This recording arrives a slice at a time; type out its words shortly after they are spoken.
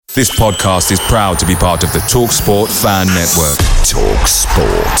This podcast is proud to be part of the TalkSport Fan Network.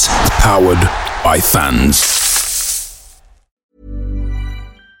 TalkSport. Powered by fans.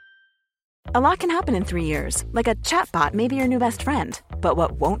 A lot can happen in 3 years. Like a chatbot may be your new best friend. But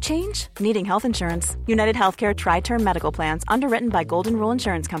what won't change? Needing health insurance. United Healthcare Tri-Term Medical Plans, underwritten by Golden Rule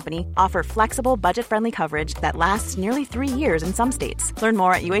Insurance Company, offer flexible, budget-friendly coverage that lasts nearly 3 years in some states. Learn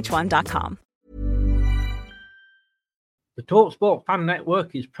more at uh1.com. The TalkSport Fan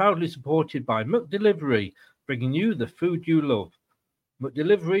Network is proudly supported by McDelivery, bringing you the food you love.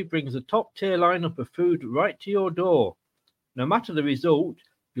 McDelivery brings a top-tier lineup of food right to your door. No matter the result,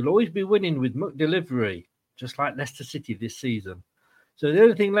 you'll always be winning with McDelivery, just like Leicester City this season. So the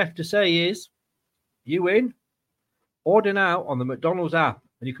only thing left to say is, you win. Order now on the McDonald's app,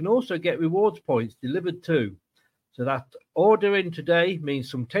 and you can also get rewards points delivered too. So that ordering today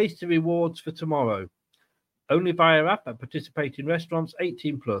means some tasty rewards for tomorrow. Only via app at participating restaurants,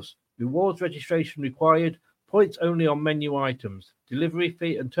 18+. Rewards registration required. Points only on menu items. Delivery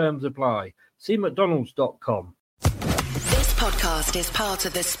fee and terms apply. See mcdonalds.com. This podcast is part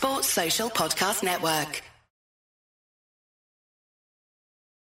of the Sports Social Podcast Network.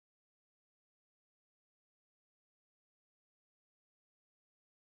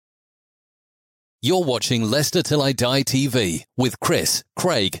 You're watching Leicester Till I Die TV with Chris,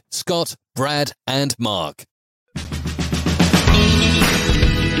 Craig, Scott, Brad and Mark.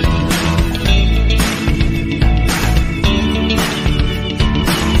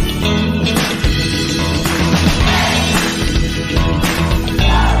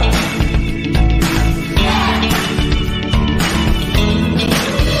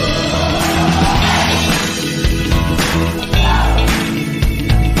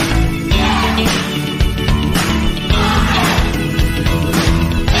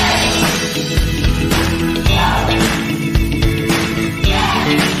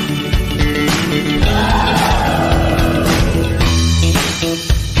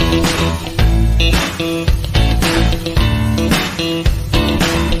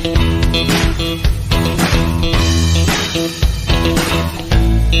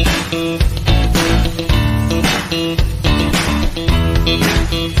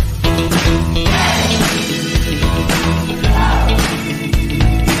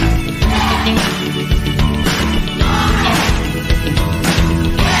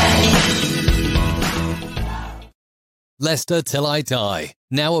 Leicester Till I Die,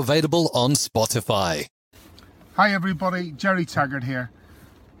 now available on Spotify. Hi everybody, Jerry Taggart here.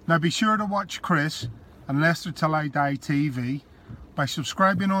 Now be sure to watch Chris and Leicester Till I Die TV by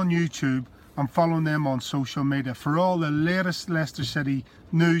subscribing on YouTube and following them on social media for all the latest Leicester City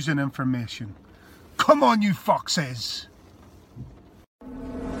news and information. Come on you foxes!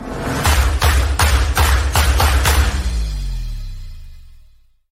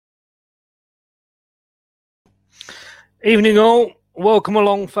 Evening all, welcome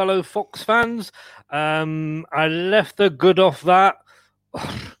along fellow Fox fans. I left the good off that.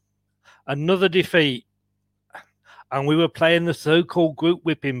 Another defeat. And we were playing the so-called group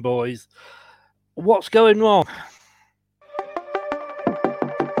whipping boys. What's going wrong?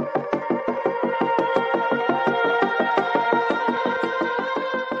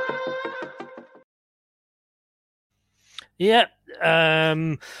 Yeah,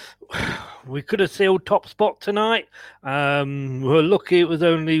 we could have sealed top spot tonight. We were lucky it was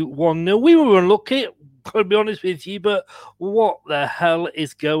only 1-0. We were unlucky, to be honest with you, but what the hell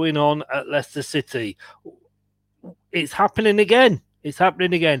is going on at Leicester City? It's happening again. It's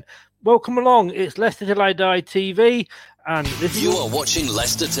happening again. Welcome along. It's Leicester Till I Die TV. And this You are watching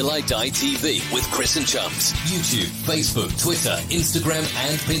Leicester Till I Die TV with Chris and Chums. YouTube, Facebook, Twitter, Instagram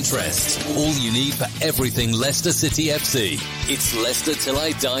and Pinterest. All you need for everything Leicester City FC. It's Leicester Till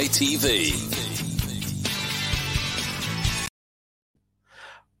I Die TV.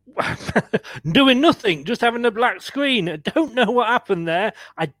 Doing nothing, just having a black screen. I don't know what happened there.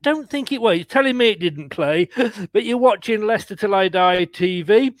 I don't think it was. You're telling me it didn't play, but you're watching Leicester Till I Die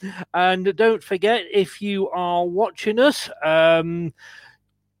TV. And don't forget, if you are watching us, you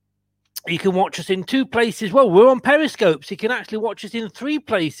can watch us in two places. Well, we're on Periscope, so you can actually watch us in three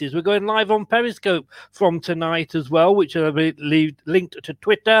places. We're going live on Periscope from tonight as well, which will be linked to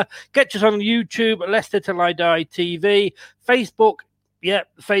Twitter. Catch us on YouTube, Leicester Till I Die TV, Facebook. Yeah,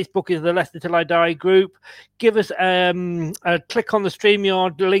 Facebook is the Leicester Till I Die group. Give us a click on the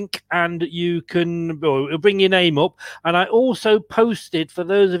StreamYard link and you can it'll bring your name up. And I also posted, for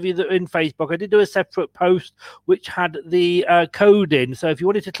those of you that are in Facebook, I did do a separate post which had the code in. So if you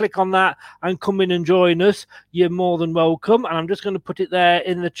wanted to click on that and come in and join us, you're more than welcome. And I'm just going to put it there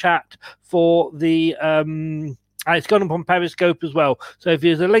in the chat for the And it's gone up on Periscope as well. So if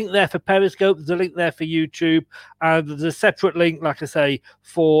there's a link there for Periscope, there's a link there for YouTube, and there's a separate link, like I say,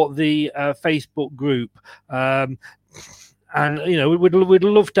 for the Facebook group. And we'd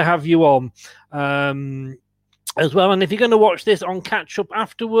love to have you on as well. And if you're going to watch this on catch up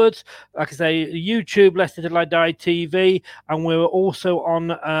afterwards, like I say, YouTube, Leicester Till I Die TV, and we're also on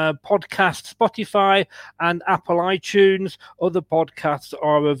podcast, Spotify, and Apple iTunes. Other podcasts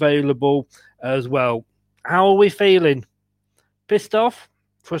are available as well. How are we feeling? Pissed off?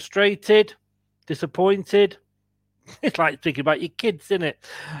 Frustrated? Disappointed? It's like thinking about your kids, isn't it?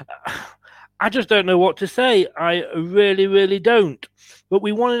 I just don't know what to say. I really, really don't. But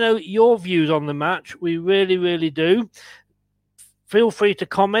we want to know your views on the match. We really, really do. Feel free to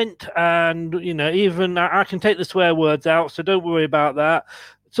comment, and even I can take the swear words out, so don't worry about that.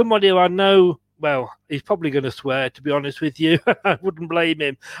 Somebody who I know, well, he's probably going to swear, to be honest with you. I wouldn't blame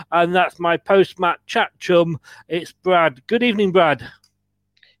him. And that's my post-match chat chum. It's Brad. Good evening, Brad.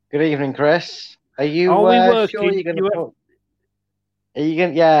 Good evening, Chris. Are we working? Sure you're going to Are you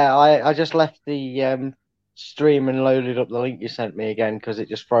going? Yeah, I just left the stream and loaded up the link you sent me again because it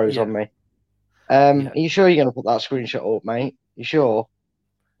just froze on me. Are you sure you're going to put that screenshot up, mate? You sure?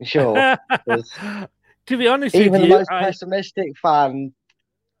 You sure? To be honest with you, even the most pessimistic fan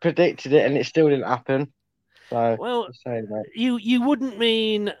predicted it, and it still didn't happen. So, well, saying, you wouldn't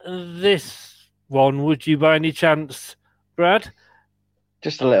mean this one, would you, by any chance, Brad?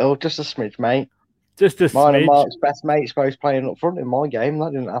 Just a little, just a smidge, mate. Just a Mine smidge. and Mark's best mates both playing up front in my game.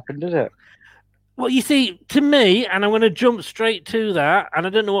 That didn't happen, did it? Well, you see, to me, and I'm going to jump straight to that, and I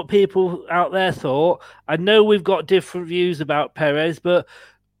don't know what people out there thought. I know we've got different views about Perez, but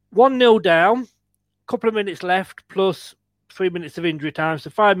 1-0 down, couple of minutes left, plus 3 minutes of injury time, so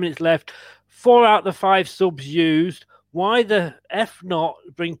 5 minutes left. 4 out of the 5 subs used. Why the F not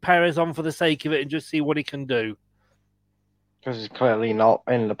bring Perez on for the sake of it and just see what he can do? Because he's clearly not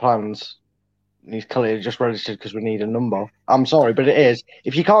in the plans. He's clearly just registered because we need a number. I'm sorry, but it is.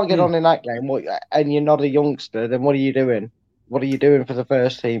 If you can't get on in that game and you're not a youngster, then what are you doing? What are you doing for the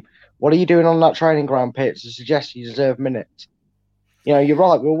first team? What are you doing on that training ground pitch to suggest you deserve minutes? You're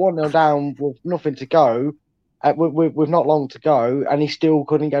right. We're 1-0 down with nothing to go. With not long to go, and he still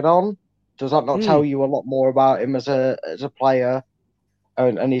couldn't get on. Does that not tell you a lot more about him as a player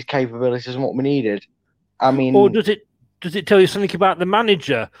and his capabilities and what we needed? I mean, or does it tell you something about the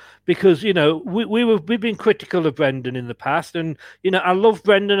manager? Because we've been critical of Brendan in the past, and I love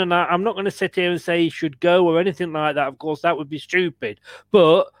Brendan, and I'm not going to sit here and say he should go or anything like that. Of course, that would be stupid.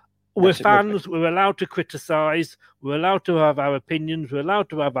 But we're fans. We're allowed to criticise. We're allowed to have our opinions. We're allowed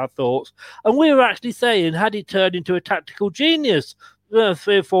to have our thoughts. And we were actually saying, had he turned into a tactical genius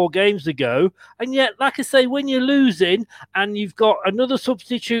 3 or 4 games ago? And yet, like I say, when you're losing and you've got another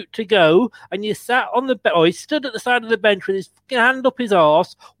substitute to go, and you sat on the bench, or he stood at the side of the bench with his hand up his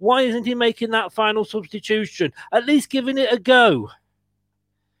arse, why isn't he making that final substitution? At least giving it a go.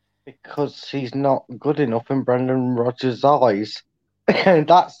 Because he's not good enough in Brendan Rodgers' eyes.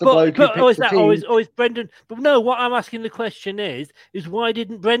 That's the bloke who picked the team. Or is Brendan? But no, what I'm asking the question is why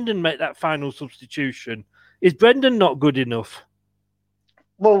didn't Brendan make that final substitution? Is Brendan not good enough?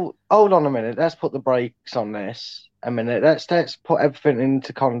 Well, hold on a minute. Let's put the brakes on this a minute. Let's put everything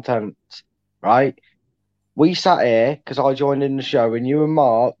into content, right? We sat here because I joined in the show, and you and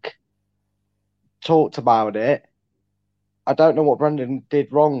Mark talked about it. I don't know what Brendan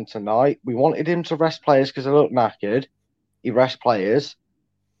did wrong tonight. We wanted him to rest players because they looked knackered. He rest players.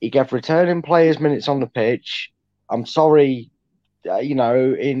 He gave returning players minutes on the pitch. I'm sorry, in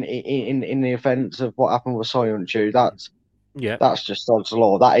the offence of what happened with Soyuncu. That's just sod's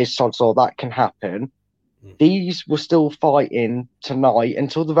law. That is sod's law. That can happen. These were still fighting tonight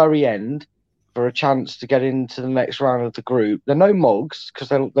until the very end for a chance to get into the next round of the group. They're no mugs because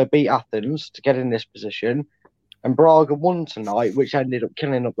they beat Athens to get in this position. And Braga won tonight, which ended up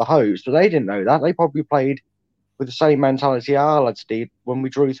killing up the host. But they didn't know that. They probably played with the same mentality our lads did when we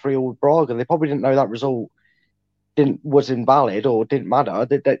drew 3-all with Braga. They probably didn't know that result was invalid or didn't matter.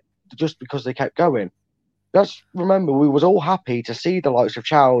 That just because they kept going. Let's remember, we was all happy to see the likes of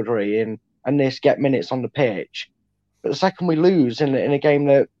Chowdhury and this get minutes on the pitch. But the second we lose in a game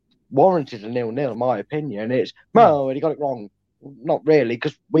that warranted a 0-0, in my opinion, it's, he got it wrong. Not really,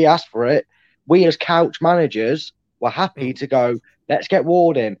 because we asked for it. We as couch managers were happy to go, let's get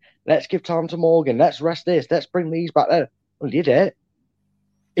Ward in. Let's give time to Morgan. Let's rest this. Let's bring these back there. Well, you did it.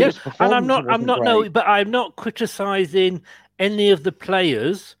 Yes, and I'm not criticising any of the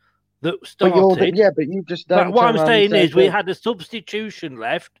players that started. But you just. But what I'm saying is, we had a substitution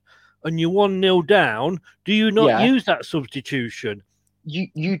left, and you're 1-0 down. Do you not use that substitution?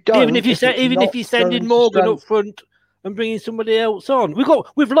 you don't. Even if you send in Morgan up front and bringing somebody else on,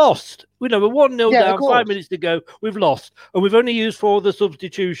 we've lost. We're 1-0 down, 5 minutes to go. We've lost, and we've only used 4 of the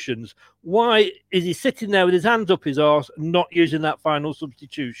substitutions. Why is he sitting there with his hands up his arse, not using that final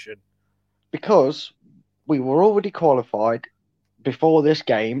substitution? Because we were already qualified before this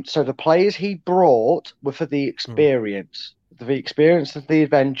game, so the players he brought were for the experience, the experience of the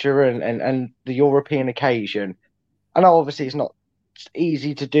adventure and the European occasion. And obviously, it's not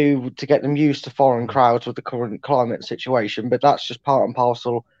easy to do to get them used to foreign crowds with the current climate situation, but that's just part and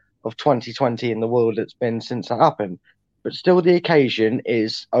parcel of 2020 in the world it's been since that happened. But still, the occasion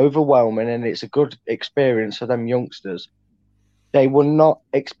is overwhelming, and it's a good experience for them youngsters. They were not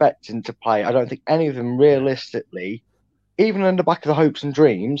expecting to play. I don't think any of them realistically, even in the back of the hopes and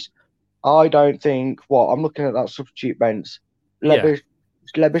dreams, I don't think. I'm looking at that substitute bench.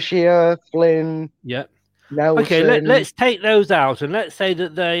 Lebashir, Flynn. Yeah. Nelson. Okay, let's take those out, and let's say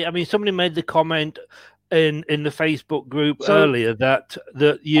that somebody made the comment in the Facebook group earlier that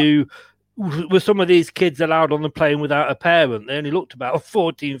you were some of these kids allowed on the plane without a parent. They only looked about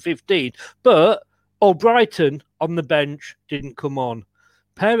 14, 15, but Albrighton on the bench didn't come on.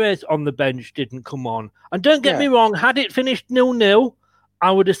 Perez on the bench didn't come on. And don't get me wrong, had it finished 0-0, I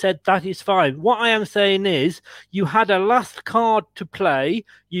would have said that is fine. What I am saying is you had a last card to play.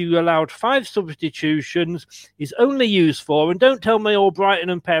 You allowed 5 substitutions. He's only used 4. And don't tell me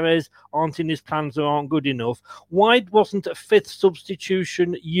Albrighton and Perez aren't in his plans or aren't good enough. Why wasn't a 5th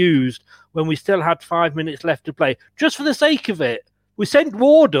substitution used when we still had 5 minutes left to play? Just for the sake of it. We sent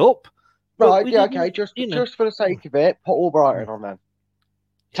Ward up. Right, just for the sake of it, put Albrighton on then.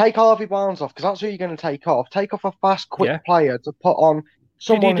 Take Harvey Barnes off, because that's who you're going to take off. Take off a fast, quick player to put on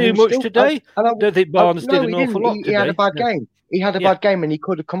someone. Did he do much today? I don't think Barnes did an awful lot today. He had a bad game. He had a bad game and he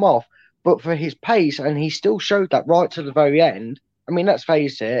could have come off. But for his pace, and he still showed that right to the very end. I mean, let's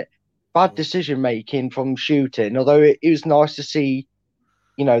face it, bad decision-making from shooting, although it was nice to see,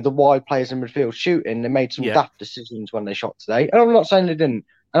 the wide players in midfield shooting. They made some daft decisions when they shot today. And I'm not saying they didn't.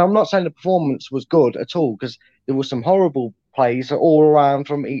 And I'm not saying the performance was good at all, because there were some horrible plays all around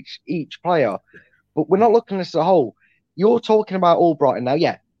from each player. But we're not looking at this as a whole. You're talking about Albrighton now.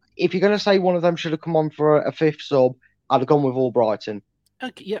 Yeah, if you're going to say one of them should have come on for a 5th sub, I'd have gone with Albrighton.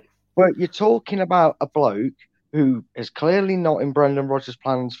 Okay, yeah. But you're talking about a bloke who is clearly not in Brendan Rodgers'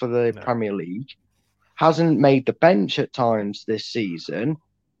 plans for the Premier League, hasn't made the bench at times this season,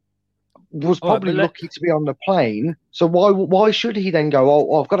 was probably lucky to be on the plane. So why should he then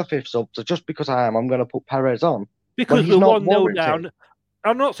go, I've got a 5th sub, so just because I'm going to put Perez on? Because we're 1-0 down.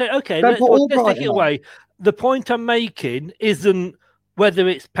 I'm not saying, okay, let's take it away. The point I'm making isn't whether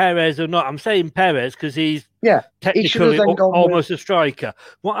it's Perez or not. I'm saying Perez because he's technically almost a striker.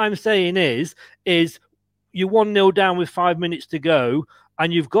 What I'm saying is you're 1-0 down with 5 minutes to go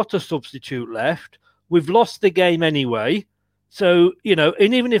and you've got a substitute left. We've lost the game anyway. So,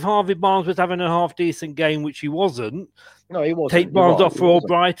 and even if Harvey Barnes was having a half-decent game, which he wasn't, no, he wasn't. Take Barnes off for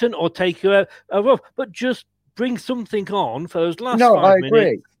Albrighton or take but just bring something on for those last 5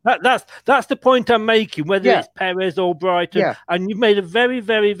 minutes. That's the point I'm making, whether it's Perez or Brighton. And you've made a very,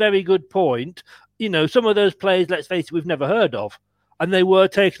 very, very good point. Some of those players, let's face it, we've never heard of. And they were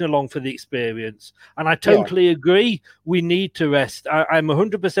taken along for the experience. And I totally agree. We need to rest. I'm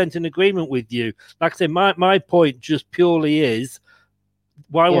 100% in agreement with you. Like I said, my point just purely is,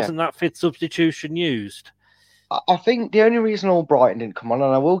 why wasn't that 5th substitution used? I think the only reason Albrighton didn't come on,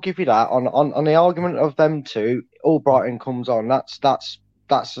 and I will give you that, on the argument of them two, Albrighton comes on. That's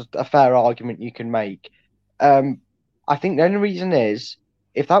a fair argument you can make. I think the only reason is,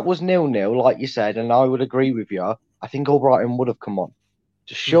 if that was 0-0, like you said, and I would agree with you, I think Albrighton would have come on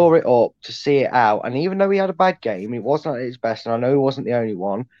to shore it up, to see it out. And even though he had a bad game, it wasn't at his best, and I know he wasn't the only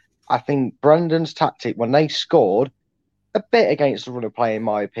one. I think Brendan's tactic, when they scored, a bit against the run of play, in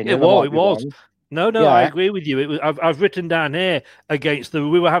my opinion. It was. No, I agree with you. I've written down here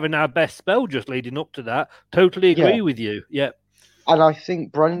we were having our best spell just leading up to that. Totally agree with you. Yeah. And I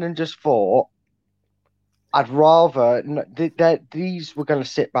think Brendan just thought, I'd rather these were going to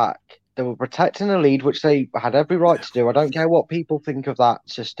sit back. They were protecting the lead, which they had every right to do. I don't care what people think of that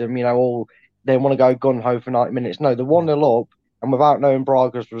system. They want to go gun-ho for 90 minutes. No, they're 1-0 up, and without knowing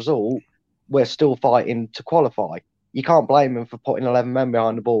Braga's result, we're still fighting to qualify. You can't blame them for putting 11 men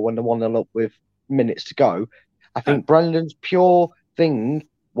behind the ball when they're 1-0 up with minutes to go. I think Brendan's pure thing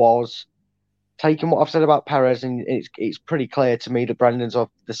was taking what I've said about Perez, and it's pretty clear to me that Brendan's of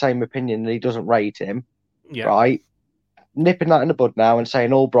the same opinion that he doesn't rate him. Yeah. Right? Nipping that in the bud now and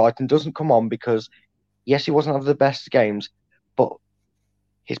saying Albrighton doesn't come on because, yes, he wasn't having the best games, but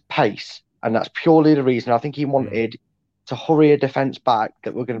his pace, and that's purely the reason. I think he wanted to hurry a defence back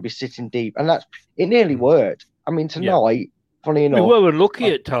that we're going to be sitting deep, and it nearly worked. I mean, tonight, funny enough, we were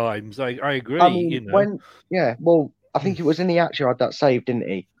unlucky at times. I agree. I mean, I think it was Iniacho had that saved, didn't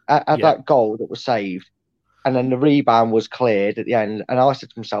he? At that goal that was saved, and then the rebound was cleared at the end, and I said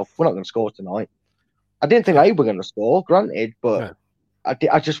to myself, we're not going to score tonight. I didn't think they were going to score, granted, but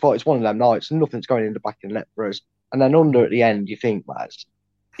I just thought it's one of them nights, nothing's going in the back of the net for us. And then under at the end, you think,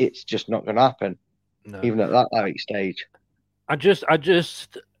 it's just not going to happen, even at that late stage. I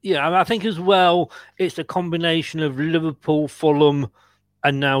think as well, it's a combination of Liverpool, Fulham,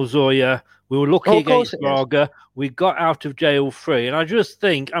 and now Zoya. We were lucky against Braga. We got out of jail free. And I just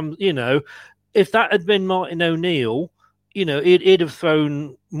think, if that had been Martin O'Neill, he'd have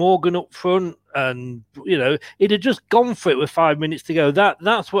thrown Morgan up front and, he'd have just gone for it with 5 minutes to go.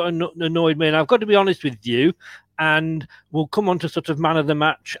 That's what annoyed me. And I've got to be honest with you, and we'll come on to sort of man of the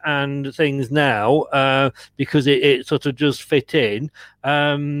match and things now because it sort of just fit in.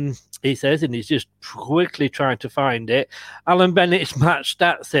 He says, and he's just quickly trying to find it. Alan Bennett's match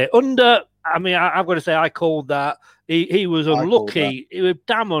stats here. I've got to say, I called that. He was unlucky. He was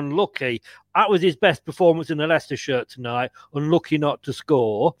damn unlucky. That was his best performance in the Leicester shirt tonight. Unlucky not to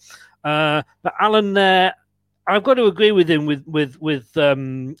score. But Alan there, I've got to agree with him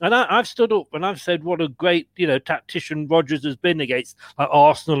and I've stood up and I've said what a great, tactician Rodgers has been against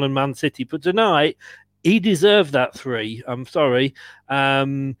Arsenal and Man City. But tonight, he deserved that 3. I'm sorry.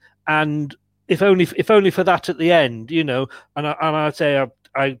 And if only for that at the end, and I'd say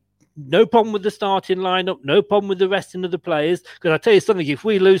I no problem with the starting lineup, no problem with the resting of the players. Because I tell you something, if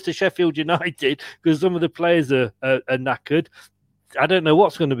we lose to Sheffield United because some of the players are knackered, I don't know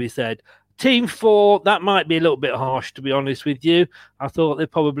what's going to be said. Team 4, that might be a little bit harsh, to be honest with you. I thought they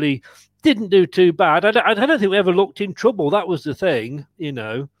probably didn't do too bad. I don't think we ever looked in trouble. That was the thing,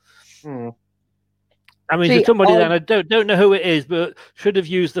 I mean, to somebody then I don't know who it is, but should have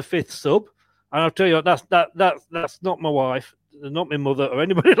used the 5th sub. And I'll tell you, that's not my wife, not my mother or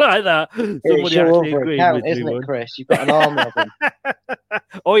anybody like that. Somebody actually agreed with isn't me. It, Chris? You've got an arm of them.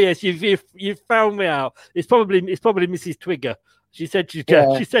 Oh yes, you've found me out. It's probably Mrs. Twigger. She said she'd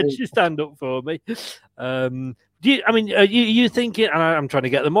stand up for me. Do you thinking? And I'm trying to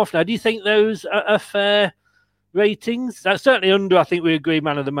get them off now. Do you think those are fair ratings? That's certainly under. I think we agree,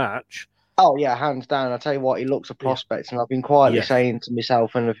 man of the match. Oh yeah, hands down. I tell you what, he looks a prospect, and I've been quietly saying to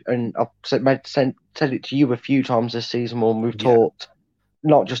myself, and I've said it to you a few times this season when we've talked,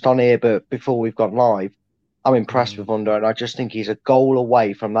 not just on here but before we've gone live. I'm impressed with Under, and I just think he's a goal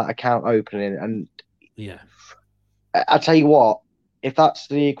away from that account opening. And I tell you what, if that's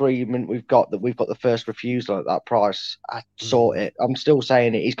the agreement we've got, that we've got the first refusal at that price, I sort it. I'm still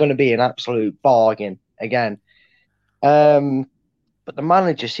saying it. He's going to be an absolute bargain again. But the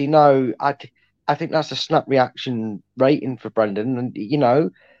managers, I think that's a snap reaction rating for Brendan. And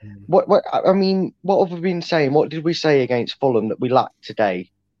what have we been saying? What did we say against Fulham that we lacked today?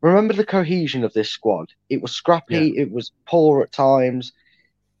 Remember the cohesion of this squad. It was scrappy. Yeah. It was poor at times.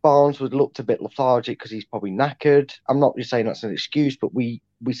 Barnes looked a bit lethargic because he's probably knackered. I'm not just saying that's an excuse, but we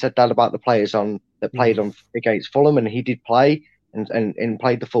said that about the players that played on against Fulham, and he did play and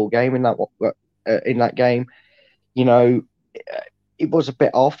played the full game in that game. It was a bit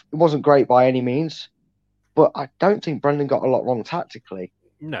off. It wasn't great by any means, but I don't think Brendan got a lot wrong tactically.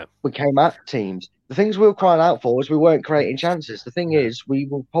 No. We came at teams. The things we were crying out for was we weren't creating chances. The thing is, we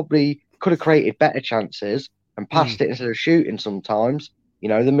could have created better chances and passed it instead of shooting sometimes. The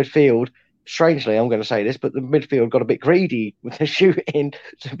midfield, strangely, I'm going to say this, but the midfield got a bit greedy with the shooting,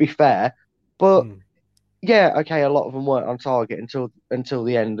 to be fair. But, a lot of them weren't on target until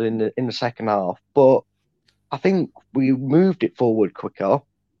the end in the second half. But I think we moved it forward quicker.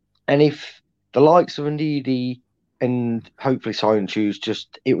 And if the likes of Ndidi and hopefully Soyuncu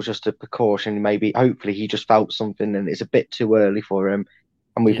it was just a precaution, hopefully he just felt something and it's a bit too early for him.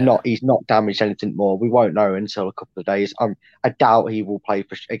 And he's not damaged anything more. We won't know until a couple of days. I doubt he will play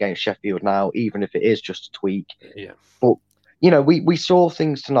against Sheffield now, even if it is just a tweak. Yeah. But, we saw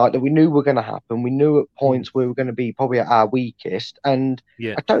things tonight that we knew were going to happen. We knew at points we were going to be probably at our weakest. And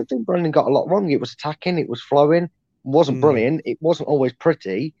I don't think Brendan got a lot wrong. It was attacking. It was flowing. It wasn't brilliant. It wasn't always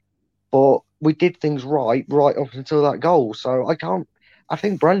pretty. But we did things right up until that goal. So I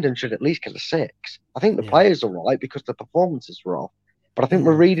think Brendan should at least get a 6. I think the players are right because the performances were off. But I think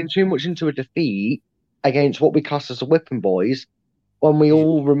we're reading too much into a defeat against what we class as the whipping boys when we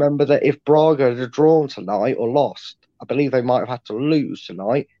all remember that if Braga had drawn tonight or lost, I believe they might have had to lose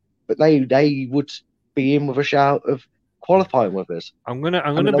tonight, but they would be in with a shout of qualifying with us. I'm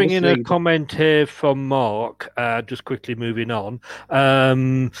gonna bring in a comment here from Mark. Just quickly moving on.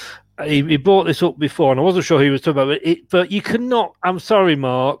 He brought this up before, and I wasn't sure he was talking about it. But you cannot. I'm sorry,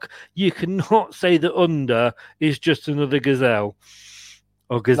 Mark. You cannot say that Under is just another gazelle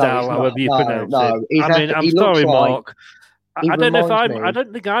or gazelle, however you pronounce it. I mean, I'm sorry, Mark. I don't know if I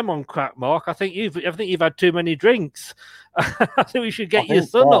don't think I'm on crack, Mark. I think you've had too many drinks. I think we should get your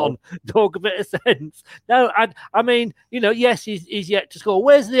son on, talk a bit of sense. No, I mean, yes, he's yet to score.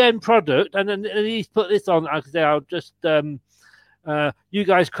 Where's the end product? And he's put this on. I'll just. You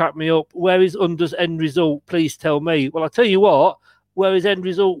guys crack me up. Where is Under's end result? Please tell me. Well, I'll tell you what. Where his end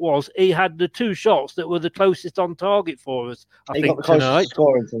result was, he had the 2 shots that were the closest on target for us. I think got the closest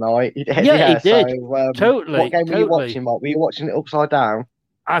scoring tonight. He did. So, totally. What game were you watching, Mark? Were you watching it upside down?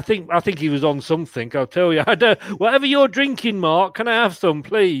 I think he was on something. I'll tell you. I don't. Whatever you're drinking, Mark, can I have some,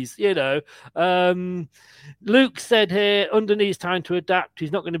 please? Luke said here, Under needs time to adapt.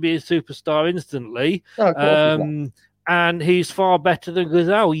 He's not going to be a superstar instantly. No, of course not. And he's far better than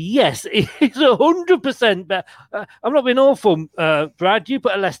Gazelle. Yes, he's 100% better. I'm not being awful, Brad. You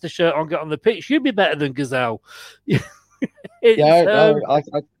put a Leicester shirt on, get on the pitch. You'd be better than Gazelle. I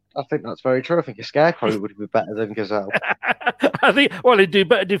think that's very true. I think a Scarecrow would be better than Gazelle. He'd do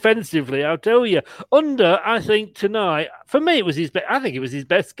better defensively, I'll tell you. Under, I think tonight, for me, it was I think it was his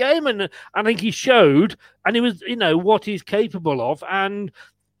best game, and I think he showed, and he was, what he's capable of,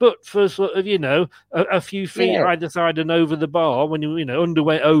 But for sort of, a few feet either side and over the bar, when Under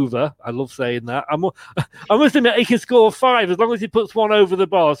went over, I love saying that. I must admit, he can score 5 as long as he puts one over the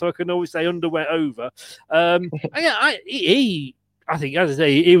bar, so I can always say Under went over. I think, as I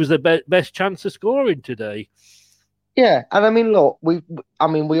say, he was the best chance of scoring today. Yeah, and I mean, look, we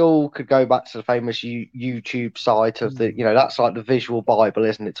all could go back to the famous YouTube site of the, that's like the visual Bible,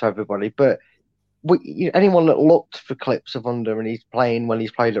 isn't it, to everybody? But anyone that looked for clips of Under and he's playing when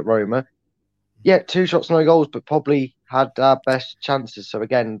he's played at Roma, 2 shots, no goals, but probably had our best chances. So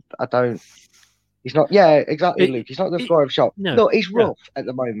again, he's not, exactly, Luke. He's not going to score a shot. No, look, he's rough at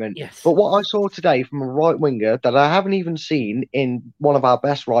the moment. Yes. But what I saw today from a right winger that I haven't even seen in one of our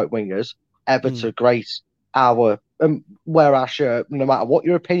best right wingers ever to grace wear our shirt, no matter what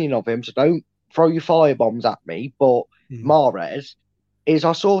your opinion of him. So don't throw your firebombs at me. But Mahrez is,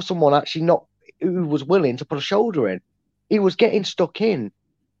 I saw someone actually who was willing to put a shoulder in. He was getting stuck in.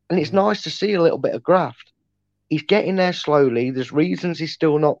 And it's nice to see a little bit of graft. He's getting there slowly. There's reasons he's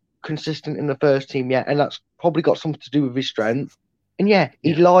still not consistent in the first team yet, and that's probably got something to do with his strength. And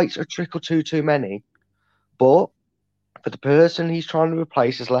he likes a trick or two too many. But for the person he's trying to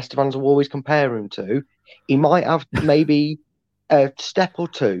replace, as Leicester fans will always compare him to, he might have maybe a step or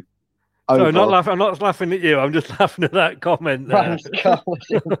two. Sorry, I'm not laughing at you. I'm just laughing at that comment there.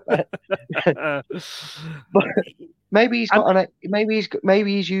 But maybe he's got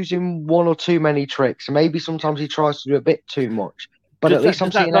maybe he's using one or too many tricks. Maybe sometimes he tries to do a bit too much. But at least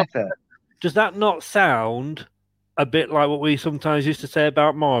I'm seeing effort. Does that not sound a bit like what we sometimes used to say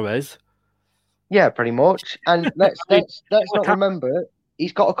about Mahrez? Yeah, pretty much. And let's not remember,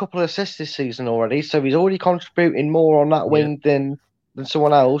 he's got a couple of assists this season already, so he's already contributing more on that wing than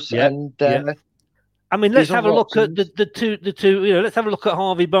someone else. Yeah. And I mean, let's have a look at the two. Let's have a look at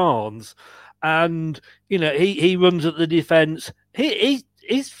Harvey Barnes, and he runs at the defence.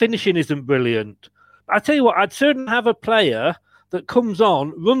 His finishing isn't brilliant. I tell you what, I'd certainly have a player that comes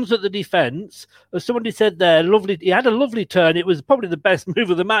on, runs at the defence. As somebody said there, he had a lovely turn. It was probably the best move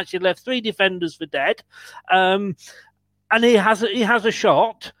of the match. He left 3 defenders for dead. And he has a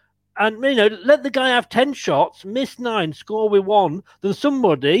shot. And, let the guy have 10 shots, miss 9, score with 1, than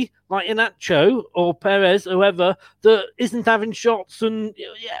somebody like Inacho or Perez, whoever, that isn't having shots. And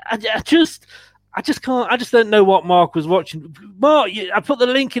I just can't. I just don't know what Mark was watching. Mark, I put the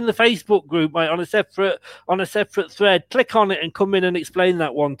link in the Facebook group, mate, on a separate thread. Click on it and come in and explain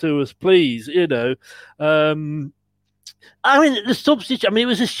that one to us, please. The substitute. It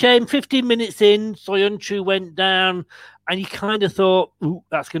was a shame. 15 minutes in, Soyuncu went down, and you kind of thought, "Ooh,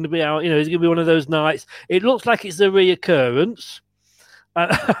 that's going to be out." It's going to be one of those nights. It looks like it's a reoccurrence.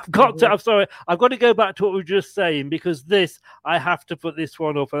 I've got to go back to what we were just saying, because I have to put this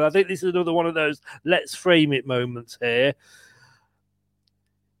one up, and I think this is another one of those let's frame it moments here.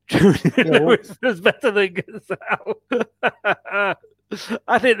 It's better than Gazelle.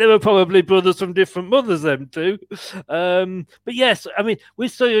 I think they were probably brothers from different mothers, them two. But yes,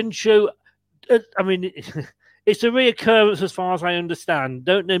 with Soyuncu, it's a reoccurrence as far as I understand.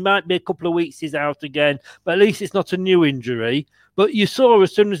 There might be a couple of weeks he's out again, but at least it's not a new injury. But you saw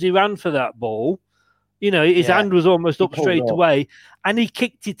as soon as he ran for that ball, his hand was almost up straight away, and he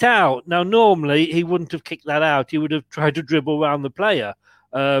kicked it out. Now, normally he wouldn't have kicked that out. He would have tried to dribble around the player.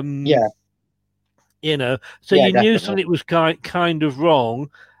 So you knew something was kind of wrong.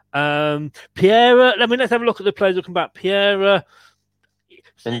 Piera, let's have a look at the players who come back. Piera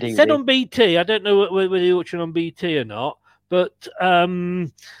said on BT, I don't know whether you're watching on BT or not, but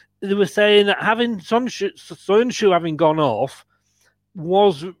they were saying that having Soyuncu having gone off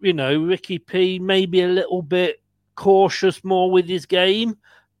was, Ricky P maybe a little bit cautious more with his game.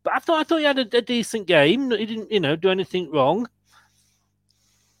 But I thought he had a decent game. He didn't, do anything wrong.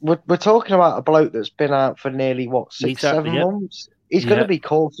 We're talking about a bloke that's been out for nearly 6-7 months. He's going to be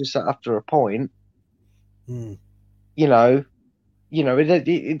cautious after a point. That's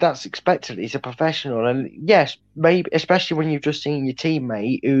expected. He's a professional, and yes, maybe especially when you've just seen your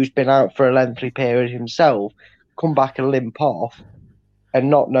teammate who's been out for a lengthy period himself come back and limp off, and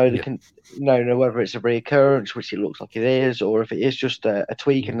not know whether it's a reoccurrence, which it looks like it is, or if it is just a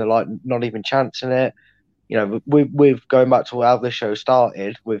tweak and they're like not even chancing it. We've going back to how this show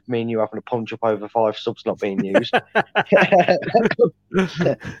started with me and you having a punch up over 5 subs not being used.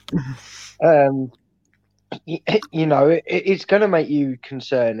 It's going to make you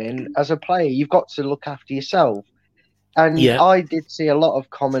concerning as a player. You've got to look after yourself. And I did see a lot of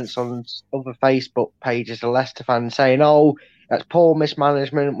comments on other Facebook pages of Leicester fans saying, "Oh, that's poor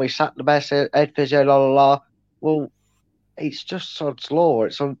mismanagement. We sacked the best head physio, la la la." Well, it's just sod's law.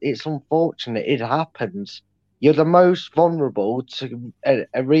 It's unfortunate. It happens. You're the most vulnerable to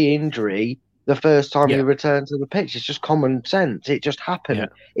a re-injury the first time you return to the pitch. It's just common sense. It just happened. Yeah.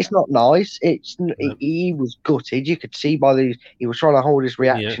 It's not nice. He was gutted. You could see he was trying to hold his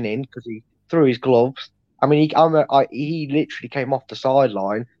reaction in because he threw his gloves. I mean, he literally came off the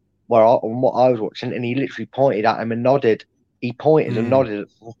sideline on what I was watching, and he literally pointed at him and nodded. He pointed and nodded at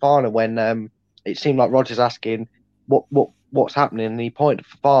Fofana when it seemed like Rodgers asking what's happening, and he pointed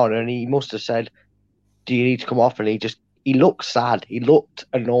at Fofana, and he must have said, "Do you need to come off?" And he looked sad. He looked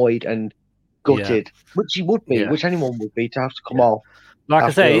annoyed and gutted, which he would be, which anyone would be, to have to come off. Like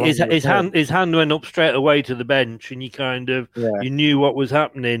I say, his hand went up straight away to the bench, and you kind of you knew what was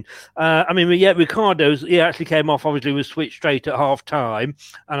happening. Ricardo's he actually came off. Obviously, was switched straight at half time,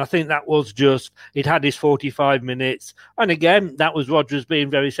 and I think that was just he'd had his 45 minutes. And again, that was Rodgers being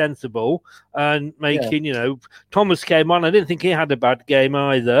very sensible and making. Thomas came on. I didn't think he had a bad game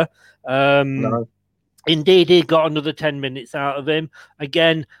either. No. Indeed, he got another 10 minutes out of him.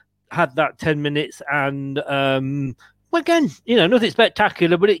 Again, had that 10 minutes and. Again, nothing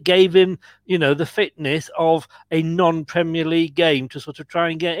spectacular, but it gave him, the fitness of a non-Premier League game to sort of try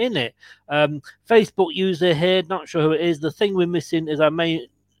and get in it. Facebook user here, not sure who it is. The thing we're missing is our main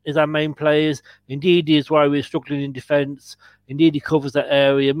players. Indeed, is why we're struggling in defence. Indeed, he covers that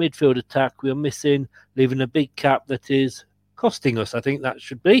area. Midfield attack, we're missing, leaving a big gap that is costing us. I think that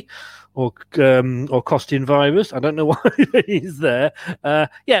should be, or costing virus. I don't know why he's there.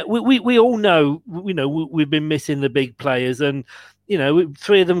 We all know. We've been missing the big players, and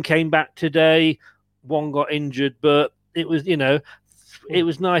 3 of them came back today. 1 got injured, but it was it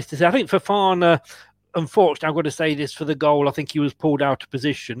was nice to see. I think Fofana, unfortunately, I've got to say this for the goal. I think he was pulled out of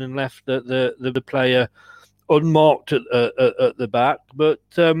position and left the player unmarked at the back, but.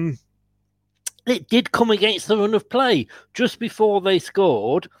 It did come against the run of play just before they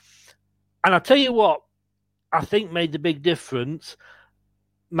scored. And I'll tell you what, I think made the big difference,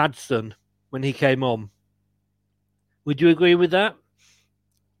 Maddison, when he came on. Would you agree with that?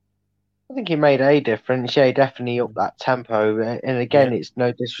 I think he made a difference. Yeah, he definitely upped that tempo. And again, it's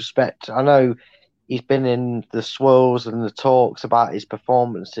no disrespect. I know he's been in the swirls and the talks about his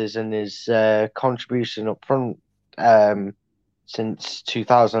performances and his contribution up front. Since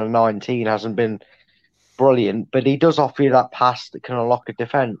 2019 hasn't been brilliant, but he does offer you that pass that can unlock a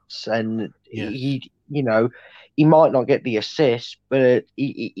defence, and he might not get the assist, but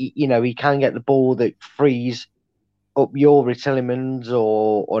he can get the ball that frees up your Tillemans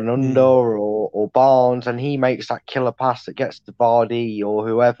or Nunda or Barnes, and he makes that killer pass that gets to Vardy or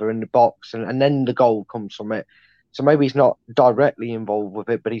whoever in the box, and then the goal comes from it. So maybe he's not directly involved with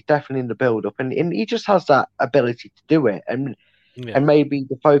it, but he's definitely in the build-up, and he just has that ability to do it. And maybe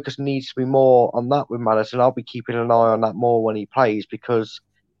the focus needs to be more on that with Maddison. I'll be keeping an eye on that more when he plays, because,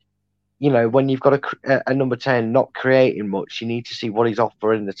 when you've got a number 10 not creating much, you need to see what he's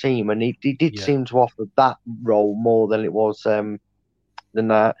offering the team. And he did seem to offer that role more than it was than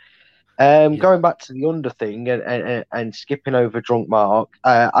that. Going back to the under thing and skipping over Drunk Mark,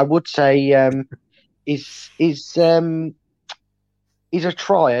 I would say he's a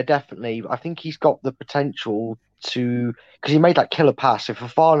trier, definitely. I think he's got the potential to, because he made that killer pass. If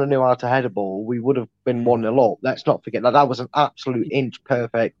Fofana knew how to head a ball, we would have been 1-0 up. Let's not forget that was an absolute inch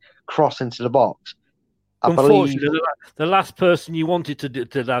perfect cross into the box. I believe. Unfortunately, the last person you wanted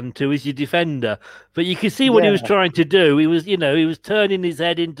to land to is your defender. But you could see what he was trying to do. He was turning his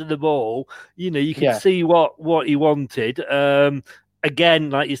head into the ball. You could see what he wanted. Again,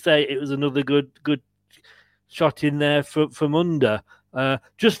 like you say, it was another good shot in there from under.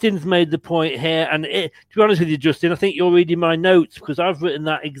 Justin's made the point here, and to be honest with you, Justin, I think you're reading my notes because I've written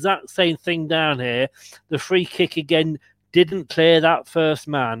that exact same thing down here. The free kick again didn't clear that first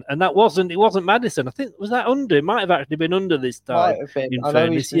man, and it wasn't Maddison. I think was that under. It might have actually been under this time. Might have been. I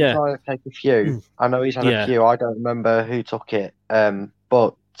know he's been trying to take a few. I know he's had a few. I don't remember who took it.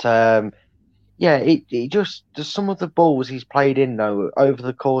 But it just some of the balls he's played in though over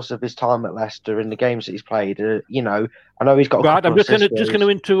the course of his time at Leicester in the games that he's played. I know he's got. Right, I'm just going to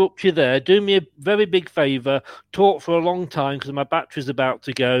interrupt you there. Do me a very big favour. Talk for a long time because my battery's about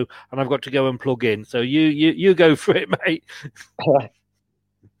to go and I've got to go and plug in. So you go for it, mate.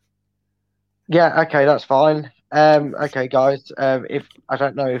 Yeah. Okay, that's fine. Okay, guys. If I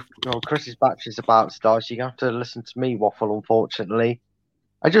don't know if Chris's battery's about to die, so you have to listen to me waffle. Unfortunately.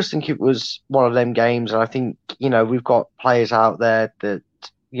 I just think it was one of them games, and I think we've got players out there that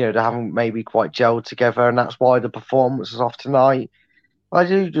they haven't maybe quite gelled together, and that's why the performance was off tonight. I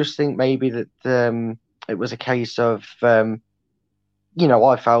do just think maybe that it was a case of I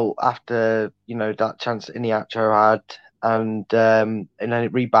felt after that chance that Iheanacho had, and then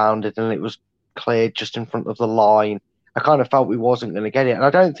it rebounded and it was cleared just in front of the line. I kind of felt we wasn't going to get it, and I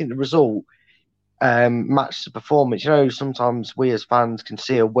don't think the result match the performance. Sometimes we as fans can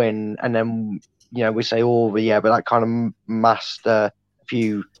see a win and then we say, but that kind of masked a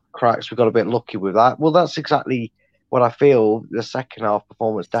few cracks. We got a bit lucky with that. Well, that's exactly what I feel the second half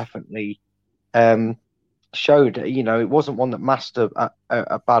performance definitely showed. It wasn't one that masked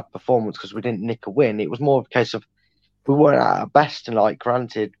a bad performance because we didn't nick a win. It was more of a case of we weren't at our best tonight,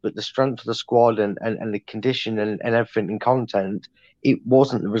 granted, but the strength of the squad and the condition and everything in content, it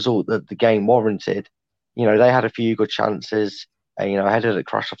wasn't the result that the game warranted. They had a few good chances. I headed a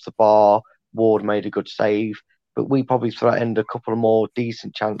crash off the bar. Ward made a good save, but we probably threatened a couple of more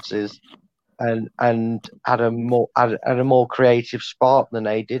decent chances and had a more creative spark than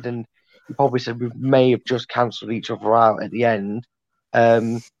they did. And you probably said we may have just cancelled each other out at the end.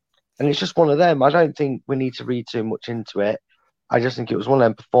 And it's just one of them. I don't think we need to read too much into it. I just think it was one of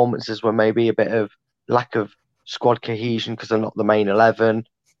them performances where maybe a bit of lack of squad cohesion because they're not the main 11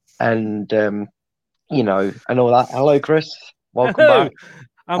 and and all that. Hello, Chris. Welcome back.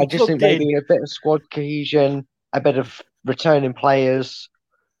 I just think maybe a bit of squad cohesion, a bit of returning players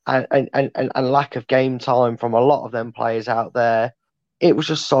and lack of game time from a lot of them players out there. It was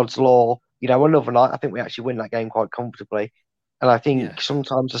just sod's law. Another night, I think we actually win that game quite comfortably. And I think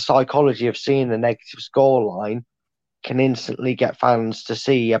sometimes the psychology of seeing the negative scoreline can instantly get fans to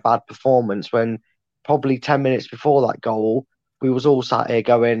see a bad performance when probably 10 minutes before that goal, we was all sat here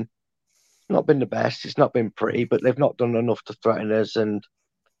going, not been the best, it's not been pretty, but they've not done enough to threaten us. And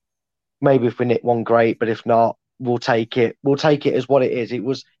maybe if we nick one, great, but if not, we'll take it. We'll take it as what it is. It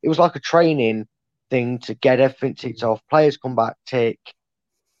was like a training thing to get everything ticked off. Players come back, tick.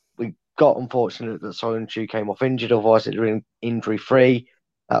 We got unfortunate that Soyuncu came off injured, otherwise it would injury free.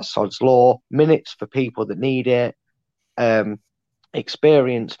 That's sod's law. Minutes for people that need it.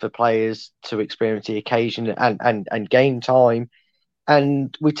 Experience for players to experience the occasion and game time.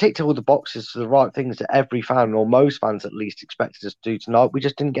 And we ticked all the boxes for the right things that every fan, or most fans at least, expected us to do tonight. We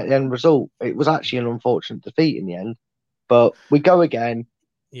just didn't get the end result. It was actually an unfortunate defeat in the end. But we go again.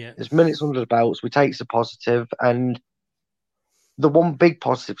 Yeah. There's minutes under the belts. We take the positive. And the one big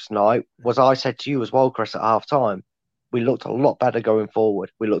positive tonight was I said to you as well, Chris, at half time, we looked a lot better going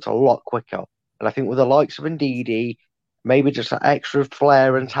forward. We looked a lot quicker. And I think with the likes of Ndidi, maybe just that extra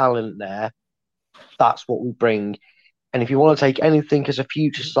flair and talent there, that's what we bring. And if you want to take anything as a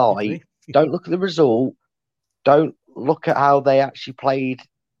future side, don't look at the result. Don't look at how they actually played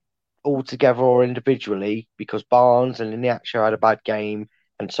all together or individually, because Barnes and Iheanacho had a bad game,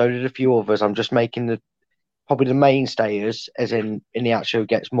 and so did a few others. I'm just making probably the mainstayers, as in Iheanacho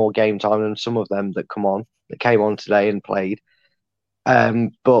gets more game time than some of them that came on today and played.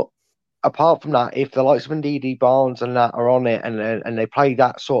 But apart from that, if the likes of Ndidi, Barnes and that are on it and they play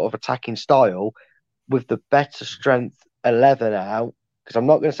that sort of attacking style with the better strength 11 out, because I'm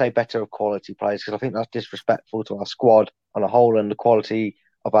not going to say better quality players, because I think that's disrespectful to our squad on a whole and the quality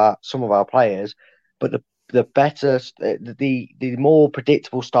of some of our players, but the better, the more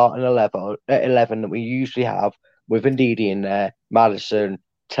predictable starting 11 that we usually have with Ndidi in there, Maddison,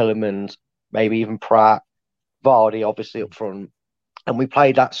 Tielemans, maybe even Pratt, Vardy obviously up front, and we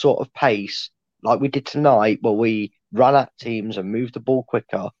play that sort of pace like we did tonight, where we ran at teams and moved the ball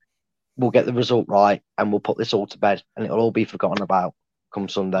quicker. we'll get the result right, and we'll put this all to bed, and it'll all be forgotten about come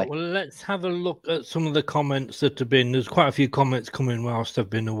Sunday. Well, let's have a look at some of the comments that have been. There's quite a few comments coming whilst I've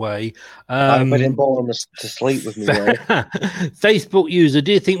been away. I didn't bore them to sleep with me. Really. Facebook user,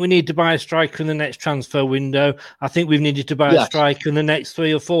 do you think we need to buy a striker in the next transfer window? I think we've needed to buy a striker in the next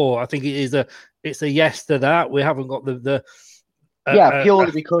 3 or 4. I think it's a yes to that. We haven't got the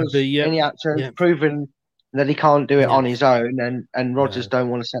purely because Iheanacho's proven that he can't do it on his own, and Rodgers don't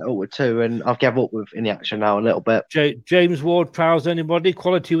want to set up with 2, and I've given up with Iheanacho now a little bit. James Ward-Prowse, anybody?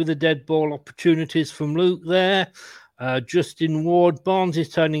 Quality with the dead ball opportunities from Luke there. Justin Ward, Barnes is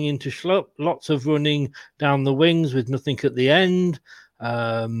turning into Schlupp. Lots of running down the wings with nothing at the end.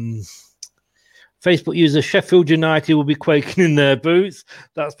 Facebook user, Sheffield United will be quaking in their boots.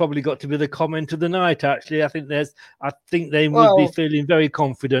 That's probably got to be the comment of the night, actually. I think they would be feeling very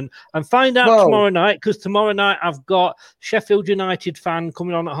confident. And find out tomorrow night, because tomorrow night I've got Sheffield United fan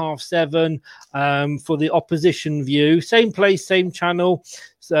coming on at 7:30 for the opposition view. Same place, same channel,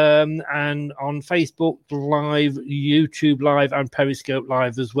 and on Facebook Live, YouTube Live, and Periscope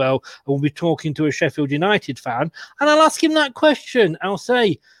Live as well. And we'll be talking to a Sheffield United fan, and I'll ask him that question. I'll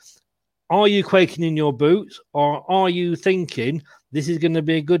say, are you quaking in your boots, or are you thinking this is going to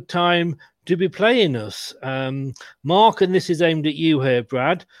be a good time to be playing us? Mark, and this is aimed at you here,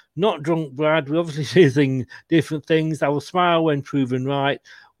 Brad. Not drunk, Brad. We obviously see different things. I will smile when proven right.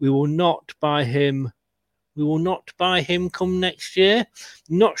 We will not buy him. We will not buy him come next year.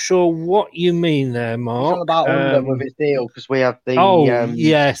 Not sure what you mean there, Mark. It's all about under with his deal, because we have the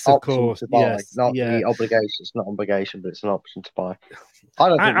yes, of course, to buy, not the obligation. It's not obligation, but it's an option to buy. I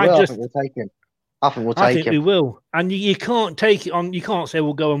don't think I think we'll take him. I think we'll take him. We will. And you can't take it on. You can't say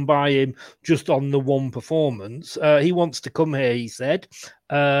we'll go and buy him just on the one performance. He wants to come here, he said.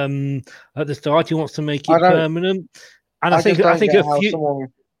 At the start, he wants to make it permanent. And I think a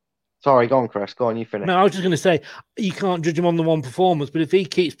few. Sorry, go on, Chris. Go on, you finish. No, I was just going to say, you can't judge him on the one performance, but if he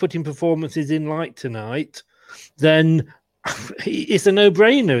keeps putting performances in like tonight, then it's a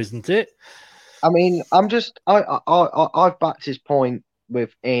no-brainer, isn't it? I mean, I've backed his point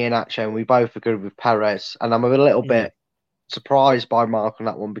with Iheanacho, and we both agree with Perez, and I'm a little bit surprised by Mark on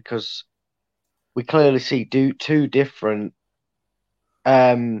that one, because we clearly see two different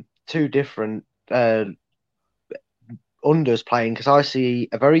unders playing, because I see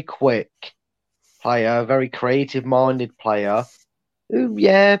a very quick player, a very creative-minded player who,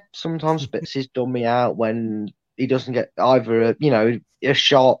 sometimes spits his dummy out when he doesn't get either a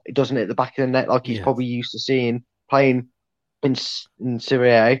shot, it doesn't hit the back of the net like he's probably used to seeing playing in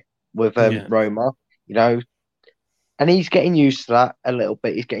Serie A with Roma, and he's getting used to that a little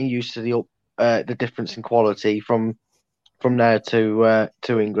bit. He's getting used to the difference in quality from there to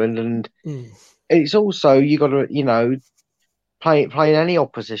England, and it's also you got to playing any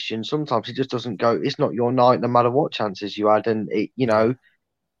opposition. Sometimes it just doesn't go. It's not your night, no matter what chances you had, and it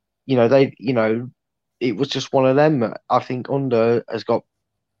was just one of them. I think Under has got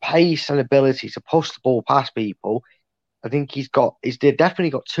pace and ability to push the ball past people. I think he's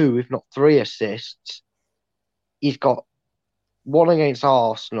definitely got 2, if not 3 assists. He's got 1 against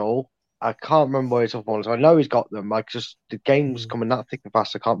Arsenal. I can't remember where his other ones. I know he's got them. The game's coming that thick and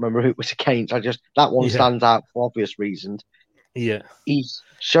fast. I can't remember who it was against. That one stands out for obvious reasons. Yeah, he's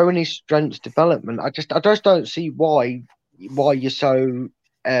showing his strengths development. I just don't see why you're so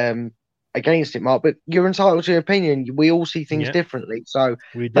against it, Mark. But you're entitled to your opinion. We all see things differently. So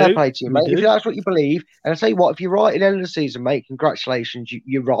fair play to you, mate. If that's what you believe, and I tell you what, if you're right at the end of the season, mate, congratulations.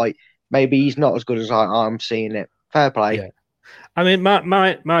 You're right. Maybe he's not as good as I'm seeing it. Fair play. Yeah. I mean,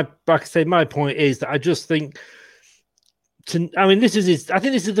 my point is that I just think. This is I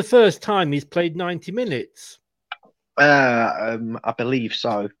think this is the first time he's played 90 minutes. I believe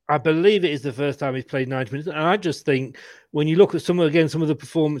so. I believe it is the first time he's played 90 minutes. And I just think when you look at some of the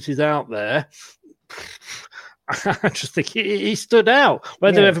performances out there, I just think he stood out.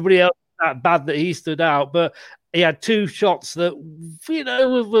 Whether everybody else is that bad that he stood out, but he had 2 shots that,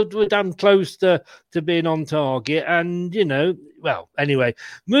 were damn close to being on target. And, well, anyway,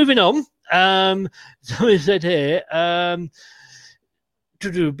 moving on. Somebody said here,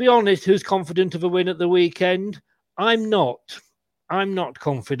 to be honest, who's confident of a win at the weekend? I'm not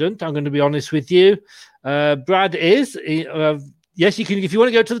confident. I'm going to be honest with you. Brad is. Yes, you can. If you want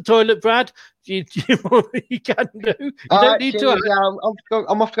to go to the toilet, Brad, you can do. You don't need to.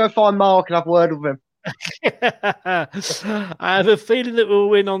 I'm off to go find Mark and have a word with him. I have a feeling that we'll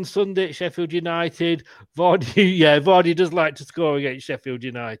win on Sunday at Sheffield United. Vardy does like to score against Sheffield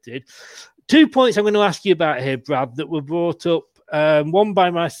United. 2 points I'm going to ask you about here, Brad, that were brought up. One by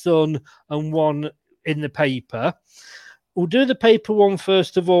my son and one in the paper. we'll do the paper one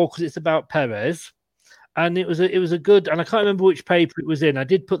first of all because it's about Perez. And it was a good, and I can't remember which paper it was in. I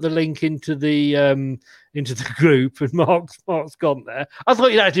did put the link into the group, and Mark's gone there. I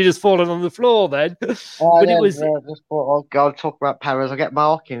thought you'd actually just fallen on the floor then, but it was. I just thought, oh God, talk about Perez. I get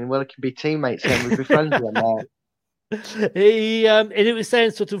Marking. Well, it can be teammates and we'd be friends with him now. And it was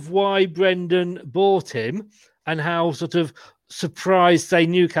saying sort of why Brendan bought him and how sort of surprised, say,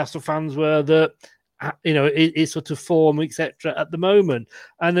 Newcastle fans were that. His sort of form, etc. at the moment.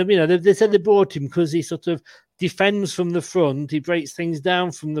 And, they said they brought him because he sort of defends from the front, he breaks things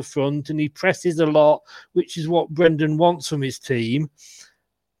down from the front, and he presses a lot, which is what Brendan wants from his team.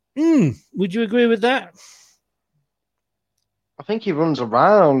 Would you agree with that? I think he runs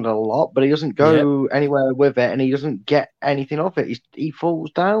around a lot, but he doesn't go anywhere with it, and he doesn't get anything off it. He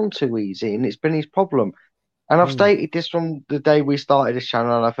falls down too easy, and it's been his problem. And I've stated this from the day we started this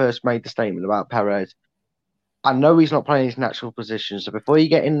channel and I first made the statement about Perez. I know he's not playing his natural position. So before you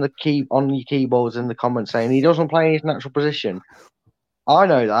get on your keyboards in the comments saying he doesn't play in his natural position, I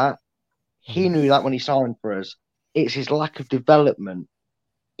know that. He knew that when he signed for us. It's his lack of development.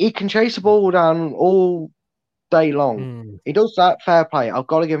 He can chase the ball down all day long. He does that, fair play. I've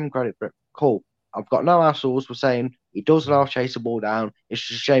got to give him credit for it. Cool. I've got no hassles for saying he does love chase the ball down. It's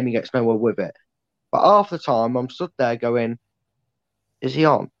just a shame he gets nowhere with it. But half the time, I'm stood there going, "Is he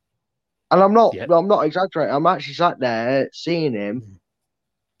on?" And I'm not exaggerating. I'm actually sat there seeing him.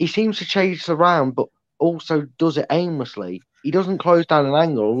 He seems to chase around, but also does it aimlessly. He doesn't close down an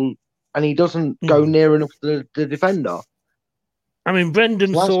angle, and he doesn't go near enough to the defender. I mean,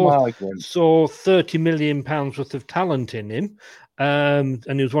 Brendan saw £30 million worth of talent in him, and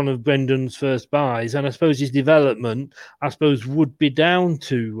he was one of Brendan's first buys. And I suppose his development, would be down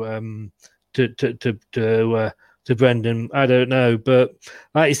to Brendan. I don't know, but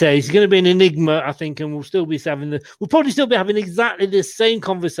like you say, he's going to be an enigma, I think, and we'll probably still be having exactly the same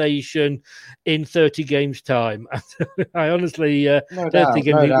conversation in 30 games time. I honestly don't think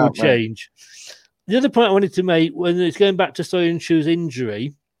anything will change. The other point I wanted to make, when it's going back to Soyuncu's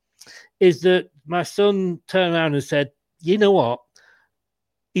injury, is that my son turned around and said, "You know what?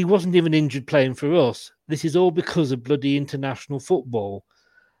 He wasn't even injured playing for us. This is all because of bloody international football."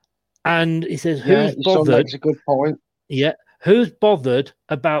 And he says, "Who's bothered?" That's a good point. Yeah, who's bothered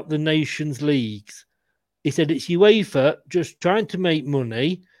about the Nations Leagues? He said it's UEFA just trying to make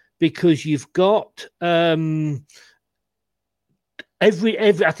money because you've got every.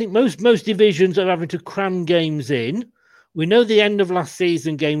 I think most divisions are having to cram games in. We know the end of last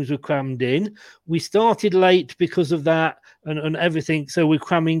season games were crammed in. We started late because of that and everything, so we're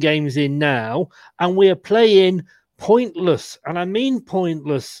cramming games in now, and we are playing pointless, and I mean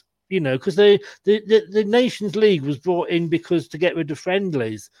pointless. Because the Nations League was brought in because to get rid of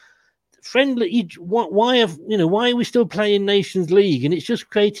friendlies. Why are we still playing Nations League? And it's just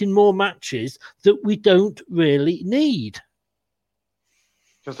creating more matches that we don't really need.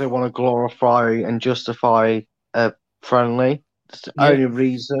 Because they want to glorify and justify a friendly. That's the only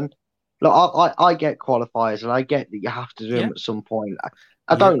reason. Look, I get qualifiers, and I get that you have to do them at some point.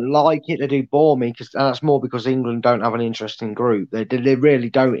 I don't like it. They do bore me, and that's more because England don't have an interesting group. They really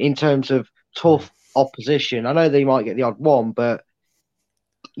don't in terms of tough opposition. I know they might get the odd one, but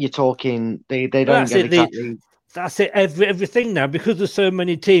you're talking they don't get exactly. That's it. Everything now, because there's so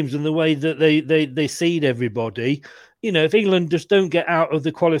many teams and the way that they seed everybody. If England just don't get out of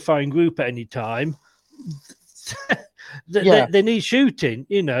the qualifying group at any time, they need shooting.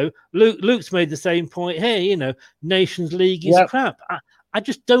 Luke's made the same point here. Nations League is crap. I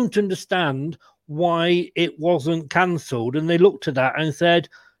just don't understand why it wasn't cancelled. And they looked at that and said,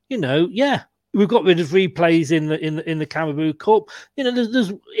 we've got rid of replays in the Carabao Cup.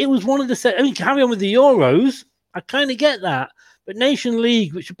 It was one of the carry on with the Euros. I kind of get that, but Nation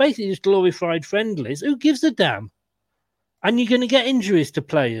League, which are basically just glorified friendlies, who gives a damn? And you're going to get injuries to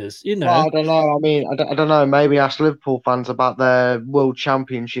players, Well, I don't know. I mean, I don't know. Maybe ask Liverpool fans about their World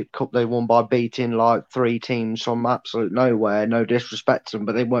Championship Cup they won by beating like 3 teams from absolute nowhere. No disrespect to them,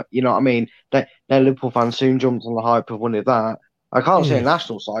 but they weren't. You know what I mean? Their Liverpool fans soon jumped on the hype of winning that. I can't see a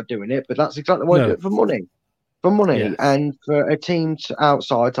national side doing it, but that's exactly why they do it, for money. For money, and for a team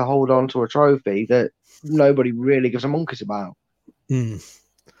outside to hold on to a trophy that nobody really gives a monkeys about.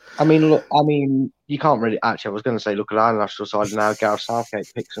 I mean, you can't really. Actually, I was going to say, look at our national side now. Gareth Southgate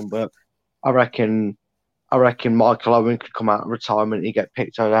picks them, but I reckon Michael Owen could come out of retirement and he'd get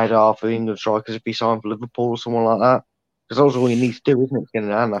picked out ahead half of England strikers if he signed for Liverpool or someone like that. Because that's all you need to do, isn't it, to get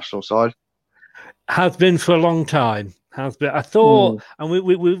in our national side? Has been for a long time. Has been. I thought, and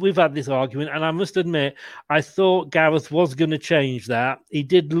we've had this argument, and I must admit, I thought Gareth was going to change that. He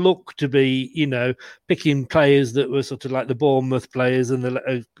did look to be, picking players that were sort of like the Bournemouth players and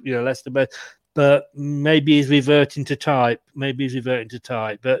the Leicester players, but maybe he's reverting to type.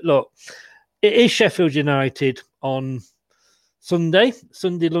 But look, it is Sheffield United on Sunday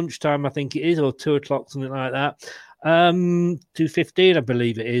lunchtime, I think it is, or 2:00, something like that. 2:15, I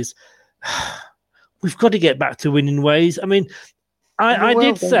believe it is. We've got to get back to winning ways. I mean, I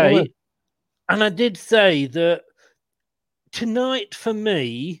did say that tonight for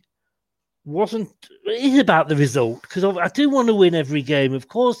me it is about the result, because I do want to win every game. Of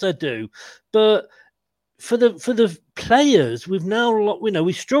course I do. But for the players, we've now,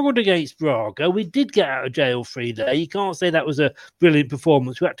 we struggled against Braga. We did get out of jail free there. You can't say that was a brilliant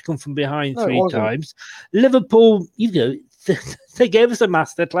performance. We had to come from behind three times. Liverpool, they gave us a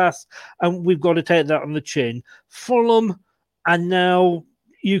masterclass, and we've got to take that on the chin. Fulham, and now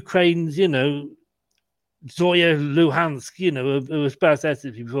Ukraine's, Zoya Luhansk, who was Spurs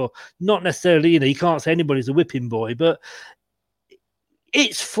before. Not necessarily, you can't say anybody's a whipping boy, but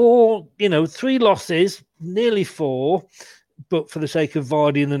it's 3 losses, nearly 4, but for the sake of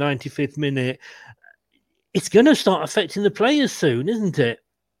Vardy in the 95th minute, it's going to start affecting the players soon, isn't it?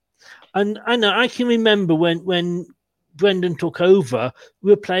 And I know I can remember when Brendan took over,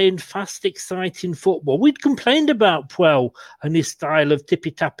 we were playing fast, exciting football. We'd complained about Puel and his style of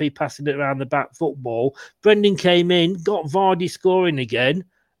tippy-tappy, passing it around the back football. Brendan came in, got Vardy scoring again.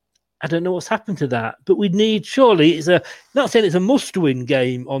 I don't know what's happened to that, but we need, surely, not saying it's a must-win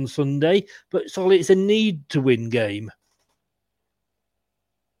game on Sunday, but surely it's a need-to-win game.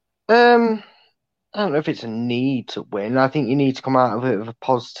 I don't know if it's a need to win. I think you need to come out of it with a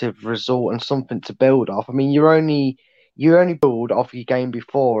positive result and something to build off. I mean, you only build off your game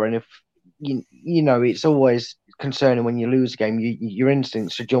before, and if it's always concerning when you lose a game. Your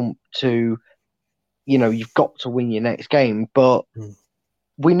instincts to jump to, you've got to win your next game. But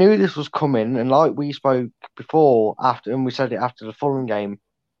we knew this was coming, and like we spoke before, and we said it after the Fulham game.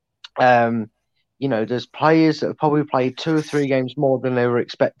 There's players that have probably played 2 or 3 games more than they were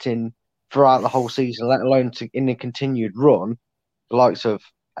expecting throughout the whole season, let alone in a continued run, the likes of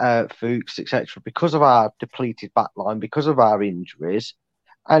Fuchs, etc., because of our depleted backline, because of our injuries.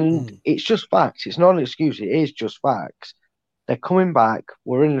 And it's just facts. It's not an excuse. It is just facts. They're coming back.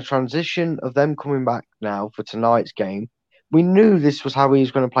 We're in the transition of them coming back now for tonight's game. We knew this was how he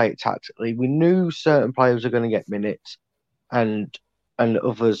was going to play it tactically. We knew certain players are going to get minutes and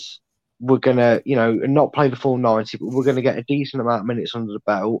others were going to, not play the full 90, but we're going to get a decent amount of minutes under the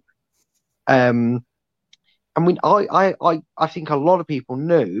belt. I think a lot of people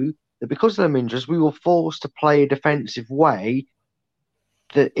knew that because of them injuries, we were forced to play a defensive way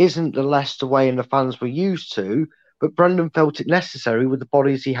that isn't the Leicester way and the fans were used to, but Brendan felt it necessary with the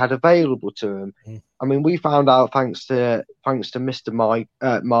bodies he had available to him. I mean, we found out thanks to Mr.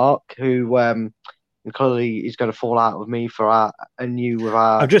 Mark, who clearly is going to fall out with me for our.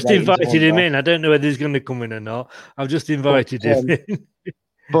 I've just invited him in. I don't know whether he's going to come in or not. I've just invited him in.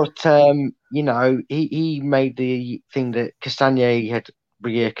 But, he made the thing that Castagne had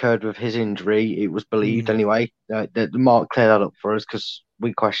reoccurred with his injury. It was believed anyway. The Mark cleared that up for us because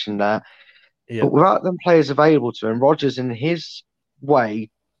we questioned that. Yeah. But without them players available to him, Rodgers, in his way,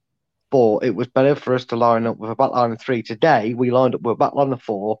 thought it was better for us to line up with a backline of 3. Today, we lined up with a backline of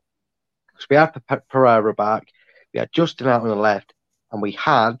 4 because we had Pereira back, we had Justin out on the left, and we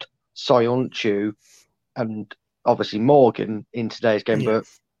had Soyuncu and obviously Morgan in today's game, but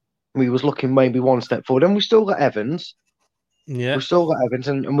we was looking maybe one step forward, and we still got Evans. Yeah, we still got Evans,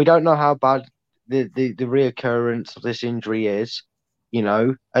 and we don't know how bad the reoccurrence of this injury is.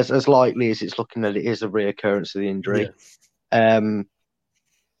 As likely as it's looking that it is a reoccurrence of the injury. Yeah.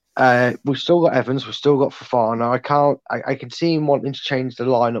 We've still got Evans, we've still got Fofana. I can see him wanting to change the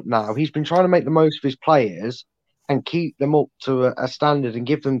lineup now. He's been trying to make the most of his players and keep them up to a standard and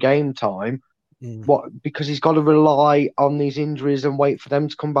give them game time. Because he's got to rely on these injuries and wait for them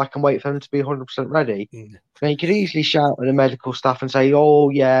to come back and wait for them to be 100% ready. Now, he could easily shout at the medical staff and say, "Oh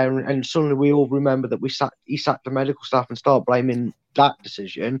yeah," and suddenly we all remember that he sacked the medical staff and start blaming that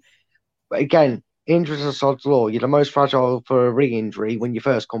decision. But again, injuries are sod's law. You're the most fragile for a ring injury when you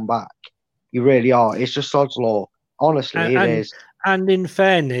first come back. You really are. It's just sod's law. Honestly, it is. And in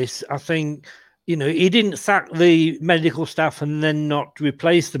fairness, I think, he didn't sack the medical staff and then not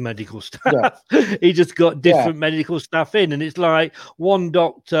replace the medical staff. Yeah. He just got different medical staff in. And it's like one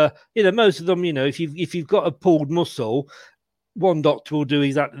doctor, most of them, if you've got a pulled muscle, one doctor will do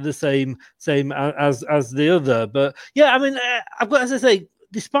exactly the same as the other. But yeah, I mean, I've got, as I say,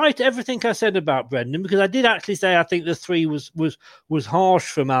 despite everything I said about Brendan, because I did actually say I think the 3 was harsh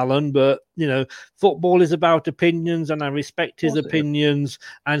from Alan, but football is about opinions, and I respect his opinions,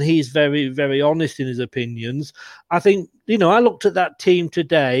 and he's very, very honest in his opinions. I think I looked at that team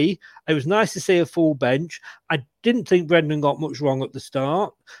today. It was nice to see a full bench. I didn't think Brendan got much wrong at the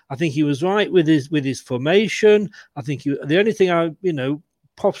start. I think he was right with his formation. I think the only thing I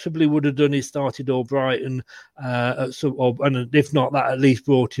possibly would have done is started Albrighton, and if not that, at least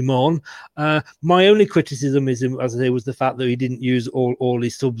brought him on. My only criticism is, as I say, was the fact that he didn't use all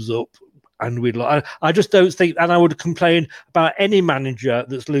his subs up. And I just don't think, and I would complain about any manager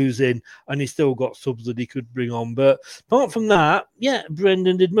that's losing and he's still got subs that he could bring on. But apart from that, yeah,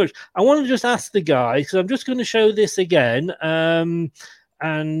 Brendan did much. I want to just ask the guy, because I'm just going to show this again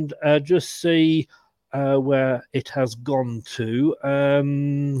and just see where it has gone to.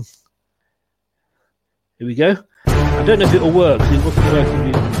 Here we go. I don't know if it'll work. It wasn't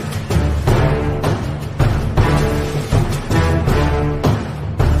working.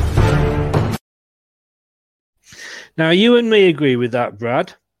 Now, you and me agree with that,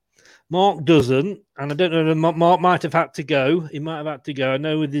 Brad. Mark doesn't, and I don't know. Mark might have had to go. He might have had to go. I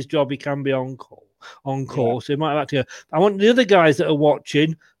know with his job he can be on call, so he might have had to go. I want the other guys that are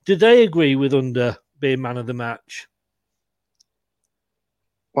watching. Do they agree with Under being man of the match?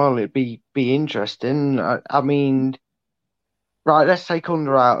 Well, it'd be interesting. I mean, right, let's take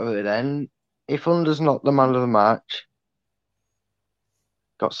Under out of it then. If Under's not the man of the match,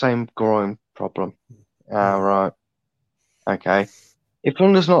 got same groin problem. Right. Okay. If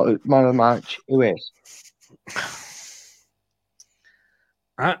Under's not man of the match, who is?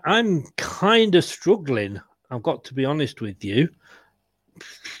 I'm kind of struggling. I've got to be honest with you.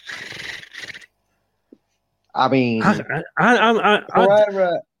 I mean, Pereira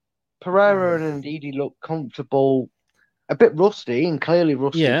and Ndidi look comfortable, a bit rusty, and clearly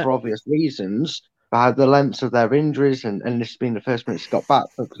rusty for obvious reasons, by the lengths of their injuries, and this has been the first minutes they got back.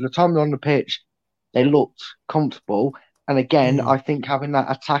 But for the time they're on the pitch, they looked comfortable. And again, I think having that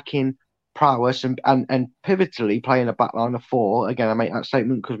attacking prowess and pivotally playing a backline of 4, again, I make that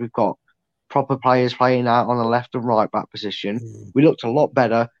statement because we've got proper players playing out on the left and right back position. We looked a lot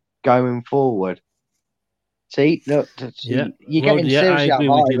better going forward. See, look, you're getting seriously out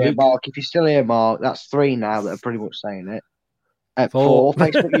of here, Mark. If you're still here, Mark, that's 3 now that are pretty much saying it. At 4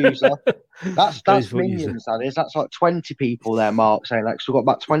 Facebook user. That's minions, that is. That's like 20 people there, Mark, saying that, because we've got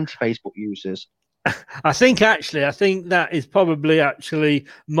about 20 Facebook users. I think that is probably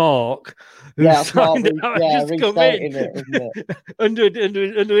Mark who's signed out and just come in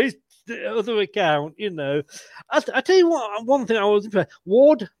under his other account. I tell you what, one thing I was impressed.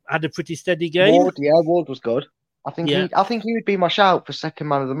 Ward had a pretty steady game. Ward was good. I think he would be my shout for second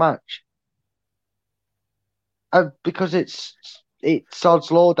man of the match. Because it's sod's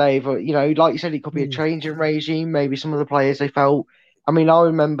law, Dave. Like you said, it could be a changing regime. Maybe some of the players they felt. I mean, I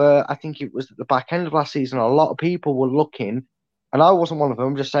remember, I think it was at the back end of last season, a lot of people were looking, and I wasn't one of them.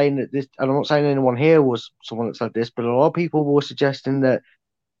 I'm just saying that this, and I'm not saying anyone here was someone that said this, but a lot of people were suggesting that,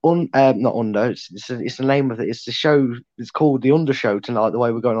 not Under, it's the name of it, it's the show, it's called The Under Show tonight, the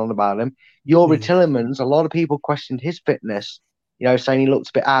way we're going on about him. Youri Tielemans, a lot of people questioned his fitness, saying he looked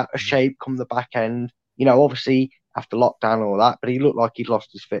a bit out of shape come the back end, obviously after lockdown and all that, but he looked like he'd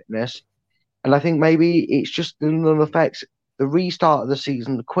lost his fitness. And I think maybe it's just the known effects. The restart of the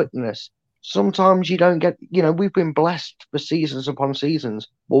season, the quickness. Sometimes you don't get, we've been blessed for seasons upon seasons.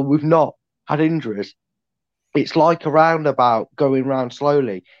 Well, we've not had injuries. It's like a roundabout going round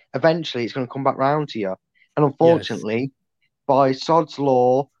slowly. Eventually, it's going to come back round to you. And unfortunately, by sod's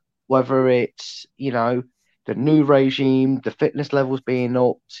law, whether it's, the new regime, the fitness levels being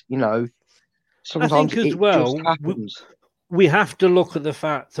upped, sometimes it just happens. We have to look at the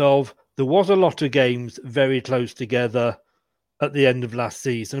fact of there was a lot of games very close together at the end of last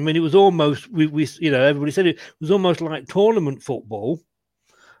season. I mean, it was almost everybody said it was almost like tournament football.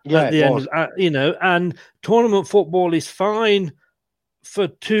 At the end, and tournament football is fine for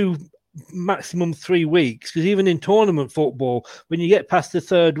 2, maximum 3 weeks, because even in tournament football, when you get past the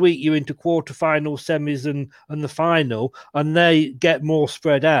 3rd week, you're into quarterfinal, semis, and the final, and they get more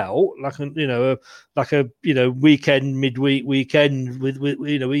spread out, like a weekend, midweek weekend with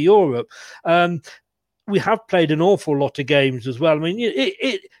Europe. We have played an awful lot of games as well. I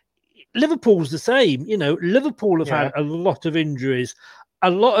mean, Liverpool's the same. Liverpool have had a lot of injuries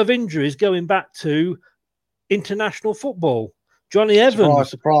going back to international football. Johnny Evans,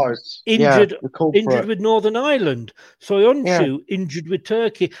 surprise. Injured with Northern Ireland. Soyuncu injured with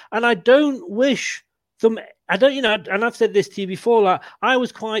Turkey. And I don't wish them. And I've said this to you before. Like, I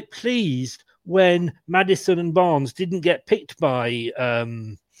was quite pleased when Maddison and Barnes didn't get picked by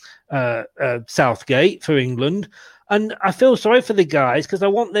Southgate for England. And I feel sorry for the guys because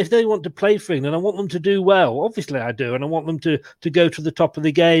if they want to play for England, I want them to do well. Obviously, I do, and I want them to go to the top of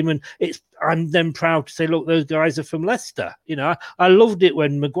the game. And I'm then proud to say, look, those guys are from Leicester. You know, I loved it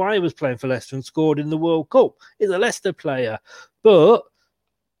when Maguire was playing for Leicester and scored in the World Cup. He's a Leicester player, but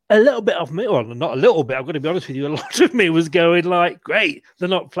a little bit of me, well, not a little bit. I've got to be honest with you. A lot of me was going like, great, they're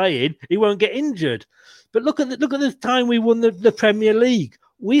not playing. He won't get injured. But look at the time we won the Premier League.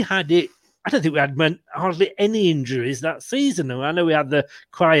 We had it. I don't think we had hardly any injuries that season. I know we had the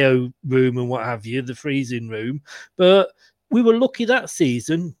cryo room and what have you, the freezing room, but we were lucky that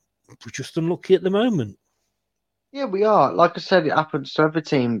season. We're just unlucky at the moment. Yeah, we are. Like I said, it happens to every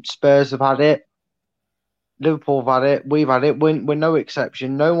team. Spurs have had it. Liverpool have had it. We've had it. We're no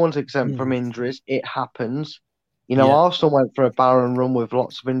exception. No one's exempt from injuries. It happens. You know, Arsenal went for a barren run with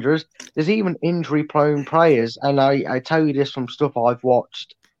lots of injuries. There's even injury-prone players, and I tell you this from stuff I've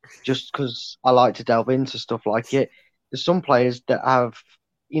watched, just because I like to delve into stuff like it. There's some players that have,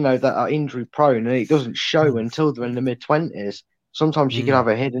 you know, that are injury prone and it doesn't show until they're in the mid-20s. Sometimes you can have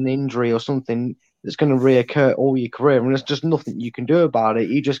a hidden injury or something that's going to reoccur all your career, and there's just nothing you can do about it.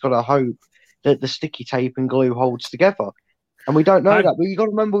 You just got to hope that the sticky tape and glue holds together. And we don't know that, but you got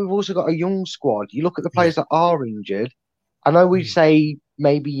to remember we've also got a young squad. You look at the players that are injured. I know we say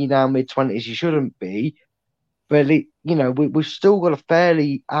maybe you're now mid-20s, you shouldn't be, but we've still got a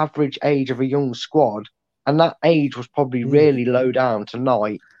fairly average age of a young squad, and that age was probably really low down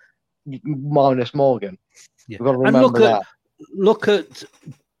tonight, minus Morgan. Yeah. We've got to remember that. Look at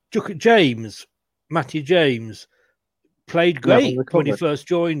James, Matty James, played great when he first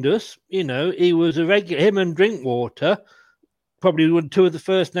joined us. You know, he was a regular. Him and Drinkwater probably were two of the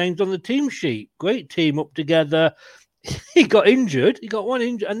first names on the team sheet. Great team up together. He got injured. He got one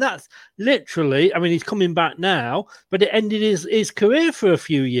injury, and that's literally. I mean, he's coming back now, but it ended his career for a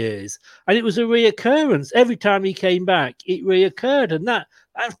few years, and it was a reoccurrence. Every time he came back, it reoccurred, and that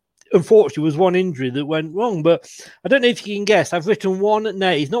unfortunately was one injury that went wrong. But I don't know if you can guess. I've written one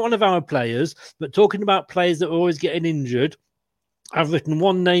name. He's not one of our players, but talking about players that are always getting injured, I've written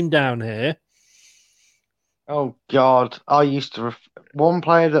one name down here. Oh God! I used to one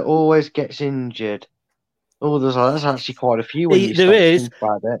player that always gets injured. Oh, that's actually quite a few. There is.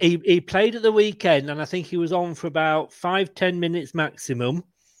 He played at the weekend, and I think he was on for about 5-10 minutes maximum,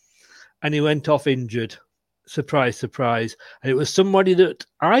 and he went off injured. Surprise, surprise. And it was somebody that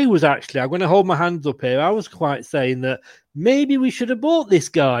I'm going to hold my hands up here. I was quite saying that maybe we should have bought this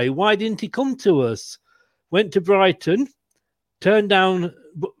guy. Why didn't he come to us? Went to Brighton, turned down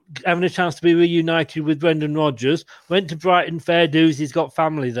having a chance to be reunited with Brendan Rodgers, went to Brighton, fair dues. He's got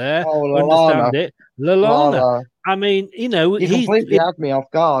family there. Oh, understand it. Lallana. I mean, you know, he completely had me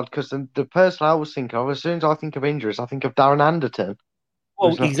off guard because the person I was thinking of, as soon as I think of injuries, I think of Darren Anderton.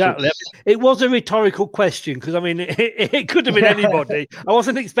 Well, exactly. It was a rhetorical question because, I mean, it could have been anybody. I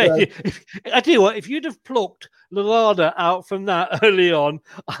wasn't expecting. I tell you what, if you'd have plucked Lallana out from that early on,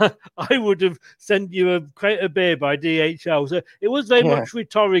 I would have sent you a crate of beer by DHL. So it was very much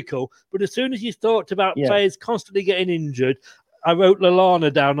rhetorical. But as soon as you talked about players constantly getting injured, I wrote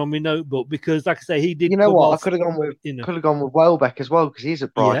Lallana down on my notebook because, like I say, he did. You know what? I could have gone with Welbeck as well because he's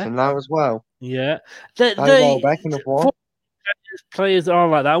at Brighton now as well. Yeah, Welbeck in the one. Players are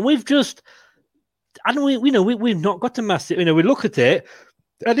like that, and we've not got a massive. You know, we look at it,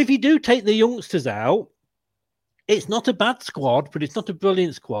 and if you do take the youngsters out, it's not a bad squad, but it's not a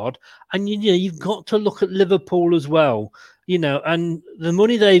brilliant squad. And you've got to look at Liverpool as well. You know, and the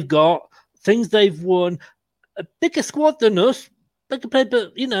money they've got, things they've won, a bigger squad than us. Bigger play,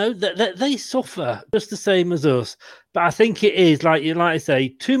 but you know they suffer just the same as us. But I think it is like I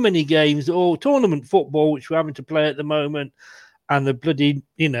say, too many games or tournament football, which we're having to play at the moment. And the bloody,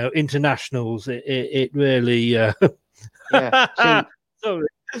 internationals, it really... Yeah. Sorry,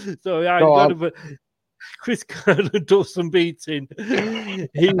 I got to... Chris Kerr does some beating.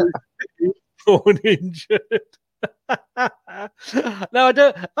 He was born injured. No, I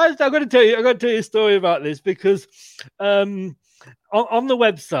don't... I'm going to tell you a story about this because on the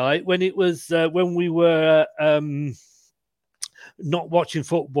website, when we were... not watching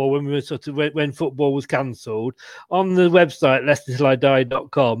football when we were when football was cancelled on the website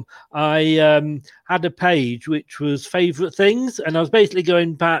leicestertillidie.com, I had a page which was favourite things, and I was basically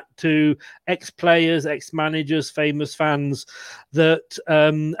going back to ex-players, ex-managers, famous fans that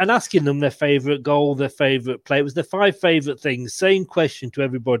and asking them their favourite goal, their favourite play. It was the 5 favourite things, same question to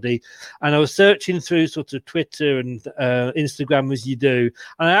everybody. And I was searching through sort of Twitter and Instagram as you do,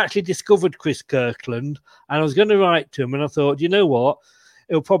 and I actually discovered Chris Kirkland, and I was going to write to him, and I thought, you know what?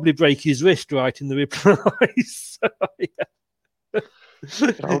 he'll probably break his wrist right in the reply. So,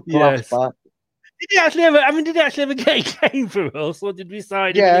 yes. Did he actually ever get a game for us, or did we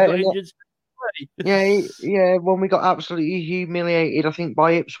decide he got injured? Yeah. When we got absolutely humiliated, I think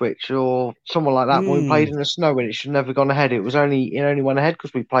by Ipswich or someone like that, when we played in the snow and it should never gone ahead. It only went ahead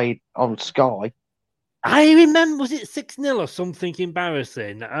because we played on Sky. I remember, was it 6-0 or something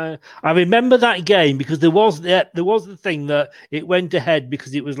embarrassing? I remember that game because there was the thing that it went ahead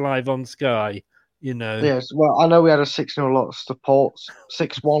because it was live on Sky. Yes, well, I know we had a 6-0 loss to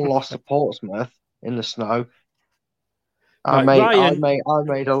 6-1 loss to Portsmouth in the snow. I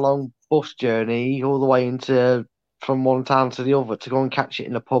made a long bus journey all the way from one town to the other to go and catch it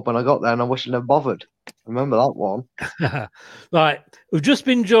in the pub. When I got there, and I wish I'd never bothered. Remember that one? Right, we've just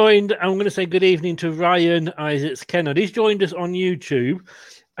been joined. I'm going to say good evening to Ryan Isaacs-Kennard. He's joined us on YouTube.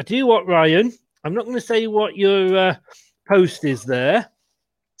 I tell you what, Ryan, I'm not going to say what your post is there,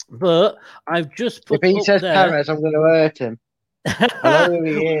 but I've just put. If he says there, Perez, I'm going to hurt him. I know who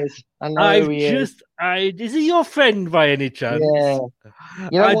he is. Is he your friend by any chance? Yeah.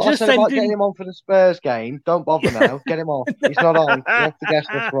 You know what I said about getting him on for the Spurs game? Don't bother now. Get him off. He's not on. You have to guess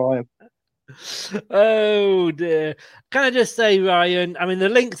this, Ryan. Oh dear. Can I just say, Ryan, I mean, the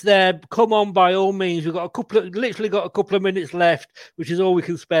link's there. Come on by all means. We've got literally got a couple of minutes left, which is all we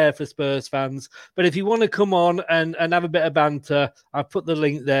can spare for Spurs fans. But if you want to come on and have a bit of banter, I've put the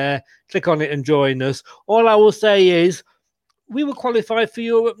link there. Click on it and join us. All I will say is, we were qualified for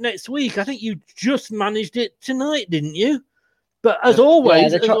Europe next week. I think you just managed it tonight, didn't you? But as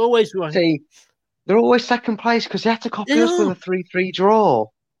always, right. See, they're always second place because they had to copy us with a 3-3 draw.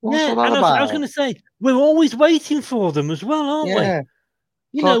 What's all that about? I was going to say, we're always waiting for them as well, aren't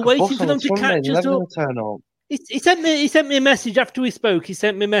we? Waiting for them to catch us up. Turn up. He sent me a message after we spoke. He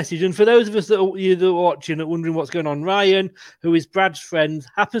sent me a message, and for those of us that are watching and wondering what's going on, Ryan, who is Brad's friend,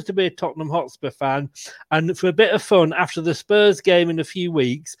 happens to be a Tottenham Hotspur fan, and for a bit of fun after the Spurs game in a few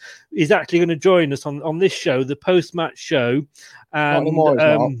weeks, he's actually going to join us on this show, the post-match show, and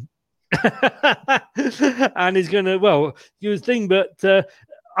and he's going to use thing, but.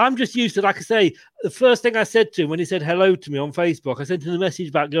 I'm just used to, like I say, the first thing I said to him when he said hello to me on Facebook, I sent him a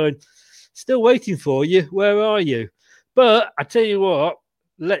message back going, still waiting for you. Where are you? But I tell you what,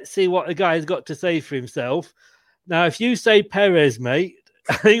 let's see what the guy's got to say for himself. Now, if you say Perez, mate,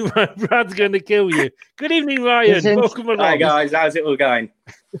 I think Brad's going to kill you. Good evening, Ryan. Welcome along. Hi, guys. How's it all going?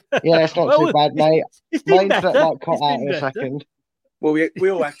 Yeah, it's not too bad, mate. My internet might cut out in a second. Well, we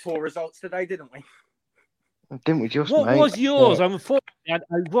all had 4 results today, didn't we? Didn't we just, What mate? was yours? Yeah. Unfortunately,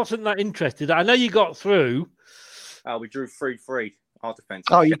 I wasn't that interested. I know you got through. We drew 3-3. Our defence.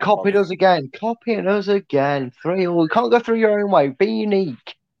 Oh, you copied us again. Copying us again. 3-3. You can't go through your own way. Be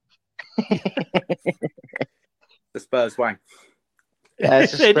unique. The Spurs way. Yeah,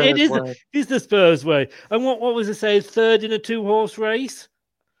 it's it's the Spurs way. And what was it say? Third in a 2-horse race?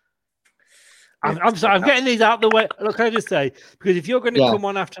 I'm sorry, I'm getting these out the way. Look, can I just say, because if you're going to come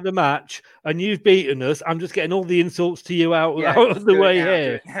on after the match and you've beaten us, I'm just getting all the insults to you out of the way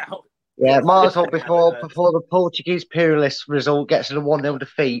here. Yeah, might as well before the Portuguese Imperialist result gets to the 1-0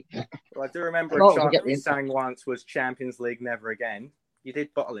 defeat. Well, I do remember a chant we sang once was Champions League never again. You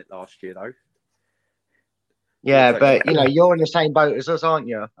did bottle it last year, though. Yeah, but, you're in the same boat as us, aren't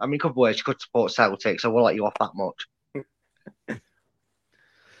you? I mean, good words, you could support Celtic, so we'll let you off that much.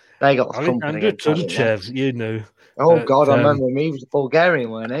 They got the company. Tunchev, Oh, God, I remember him. He was a Bulgarian,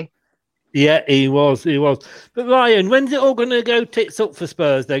 weren't he? Yeah, he was. But, Ryan, when's it all going to go tits up for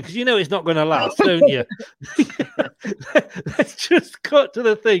Spurs, then? Because it's not going to last, don't you? Let's just cut to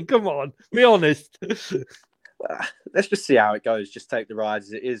the thing. Come on, be honest. Well, let's just see how it goes. Just take the ride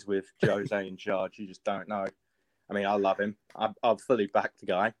as it is with Jose in charge. You just don't know. I mean, I love him. I'll fully back the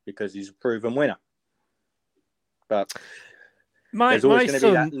guy because he's a proven winner. But... there's always going to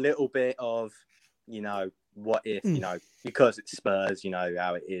be that little bit of, what if, because it's Spurs,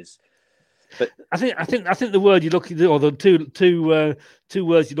 how it is. But I think the word you're looking, or the two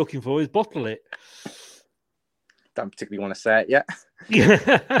words you're looking for is bottle it. Don't particularly want to say it yet.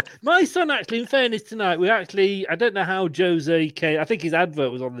 Yeah, my son actually. In fairness, tonight I don't know how Jose came. I think his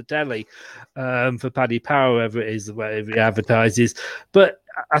advert was on the telly for Paddy Power, whatever it is, whatever he advertises. But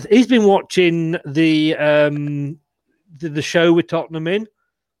he's been watching the show with Tottenham in.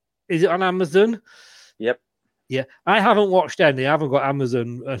 Is it on Amazon? Yep. Yeah. I haven't watched any. I haven't got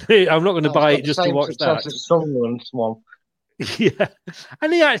Amazon. I'm not going to buy it just to watch that. One. Yeah.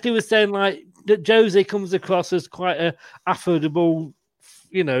 And he actually was saying that Jose comes across as quite a affordable,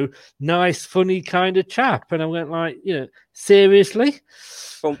 nice, funny kind of chap. And I went seriously?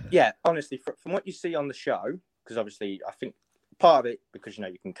 Well, yeah, honestly, from what you see on the show, because obviously I think part of it, because,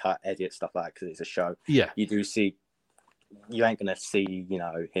 you can cut, edit, stuff like that, because it's a show. Yeah. You do see, you ain't going to see,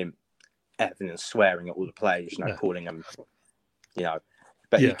 him effing and swearing at all the players, calling them,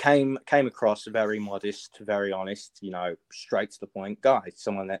 But he came across very modest, very honest, straight to the point guy.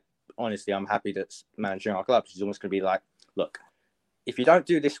 Someone that, honestly, I'm happy that's managing our club. He's almost going to be like, look, if you don't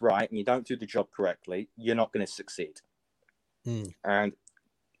do this right and you don't do the job correctly, you're not going to succeed. And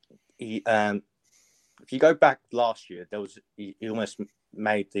he, if you go back last year, he almost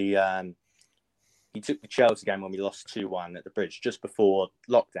made the he took the Chelsea game when we lost 2-1 at the Bridge just before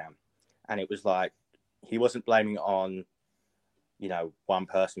lockdown, and it was like he wasn't blaming it on one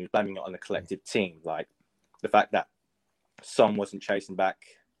person. He was blaming it on the collective team, like the fact that Son wasn't chasing back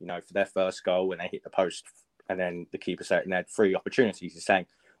for their first goal when they hit the post, and then the keeper said and they had 3 opportunities. He's saying,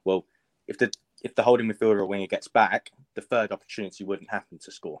 well, if the holding midfielder or winger gets back, the third opportunity wouldn't happen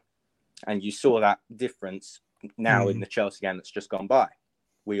to score. And you saw that difference now in the Chelsea game that's just gone by.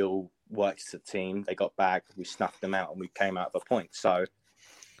 We all worked as a team. They got back. We snuffed them out and we came out of a point. So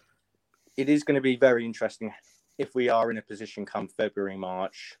it is going to be very interesting if we are in a position come February,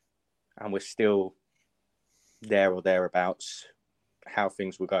 March, and we're still there or thereabouts, how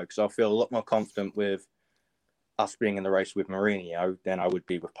things will go. Because I feel a lot more confident with us being in the race with Mourinho than I would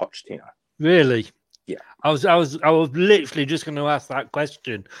be with Pochettino. Really? Yeah. I was literally just going to ask that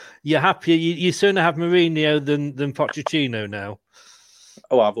question. You're happy? You sooner have Mourinho than Pochettino now?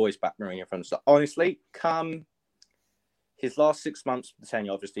 Oh, I've always backed Mourinho from the start. Honestly, come his last 6 months of the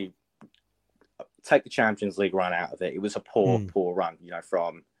tenure, obviously, take the Champions League run out of it. It was a poor run,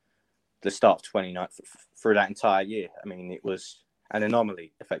 from the start of 2019 through that entire year. I mean, it was an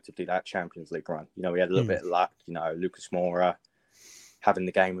anomaly, effectively, that Champions League run. We had a little bit of luck, Lucas Moura having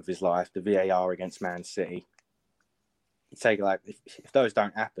the game of his life, the VAR against Man City. You take if those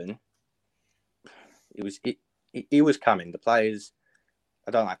don't happen, it was coming. The players,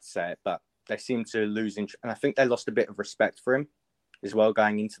 I don't like to say it, but they seem to lose interest, and I think they lost a bit of respect for him as well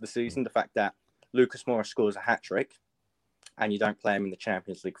going into the season. The fact that Lucas Moura scores a hat trick and you don't play him in the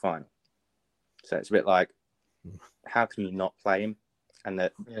Champions League final, so it's a bit like, how can you not play him? And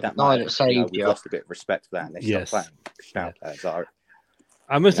that we've lost a bit of respect for that, and they stop playing. Players are.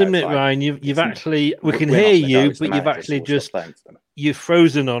 I must admit, Ryan, you've actually, we can hear you, but you've actually just, you've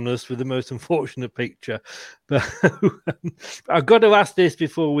frozen on us with the most unfortunate picture. But I've got to ask this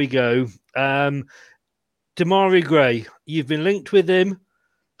before we go. Demarai Gray, you've been linked with him.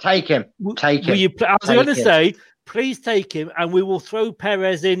 Take him. Take him. I was going to say, please take him, and we will throw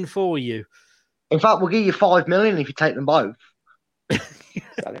Perez in for you. In fact, we'll give you 5 million if you take them both. Is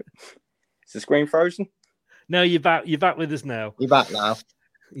the screen frozen? No, you're back. You're back with us now. You're back now.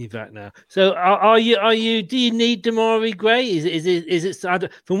 You're back now. So, are you? Do you need Demarai Gray? Is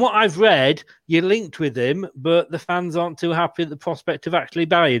it? From what I've read, you're linked with him, but the fans aren't too happy at the prospect of actually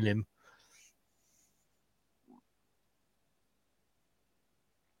buying him.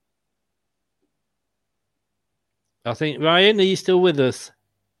 I think, Ryan, are you still with us?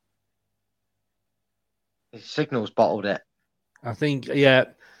 His signal's bottled it. I think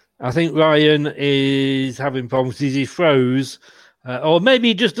Ryan is having problems. He froze. Or maybe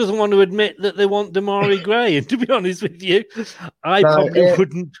he just doesn't want to admit that they want Demarai Gray. And to be honest with you, I probably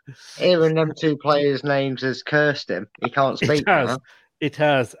wouldn't. Hearing them 2 players' names has cursed him. He can't speak now. It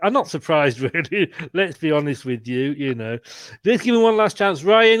has. I'm not surprised, really. Let's be honest with you. Let's give him one last chance.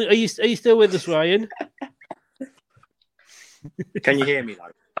 Ryan, are you still with us, Ryan? Can you hear me,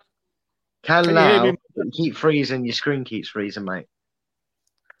 though? Can now. Keep freezing. Your screen keeps freezing, mate.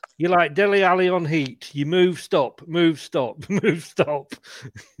 You're like Dele Alli on heat. You move, stop, move, stop, move, stop.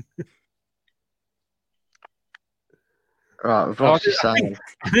 Right, we've lost your sound.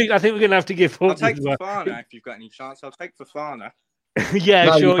 I think we're going to have to give up. I'll take Fofana if you've got any chance. I'll take Fofana. Yeah,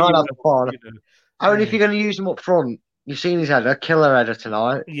 no, sure. You can't have Fofana. Only if you're going to use him up front. You've seen his header, killer header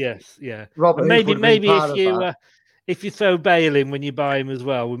tonight. Yes, yeah. Robert, maybe if you throw Bale in when you buy him as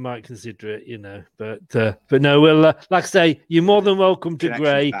well, we might consider it, But no, we'll like I say, you're more than welcome to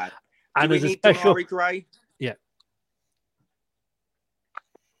Gray. And as a special Gray. Yeah.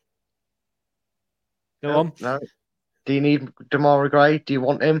 Go on. No. Do you need Demarai Gray? Do you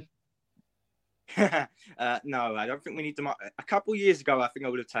want him? No, I don't think we need Demarai. A couple of years ago, I think I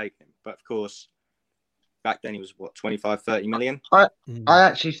would have taken him, but of course, back then he was 25, 30 million. I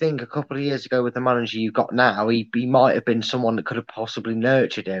actually think a couple of years ago with the manager you've got now, he might have been someone that could have possibly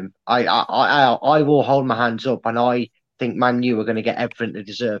nurtured him. I will hold my hands up, and I think Man U are going to get everything they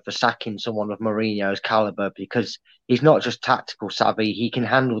deserve for sacking someone of Mourinho's caliber, because he's not just tactical savvy, he can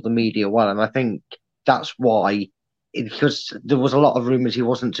handle the media well, and I think that's why. Because there was a lot of rumours he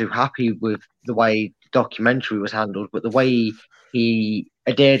wasn't too happy with the way documentary was handled, but the way he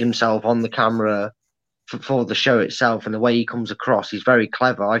adhered himself on the camera for the show itself and the way he comes across, he's very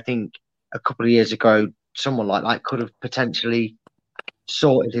clever. I think a couple of years ago, someone like that could have potentially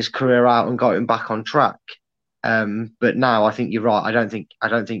sorted his career out and got him back on track. But now I think you're right. I don't think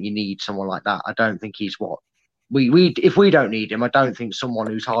you need someone like that. I don't think he's what we if we don't need him, I don't think someone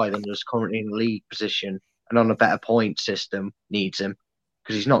who's higher than us currently in the league position and on a better point system needs him,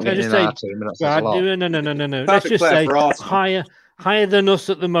 because he's not getting in our team. And that says a lot. No. Let's just say higher than us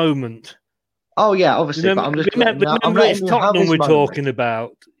at the moment. Oh yeah, obviously. Remember, but I'm just remember it's Tottenham we're talking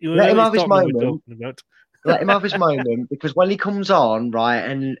about. Let him have his moment. Let him have his moment, because when he comes on, right,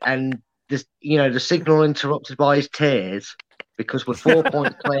 and this, the signal interrupted by his tears because we're 4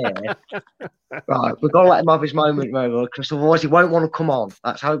 points clear. Right, we've got to let him have his moment, because otherwise he won't want to come on.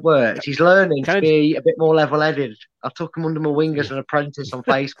 That's how it works. He's learning to be a bit more level-headed. I took him under my wing as an apprentice on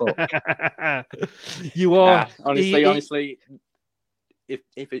Facebook. You are honestly. If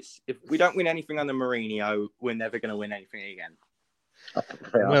we don't win anything under Mourinho, we're never going to win anything again.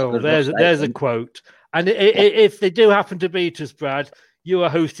 Well, there's a quote. And if they do happen to beat us, Brad, you are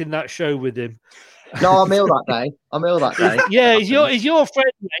hosting that show with him. No, I'm ill that day. Yeah, he's your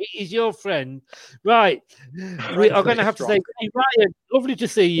friend, mate. He's your friend. Right. We are going to have to say, hey, Ryan, lovely to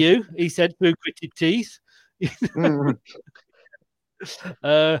see you, he said through gritted teeth.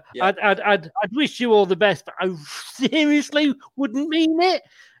 I'd wish you all the best, but I seriously wouldn't mean it.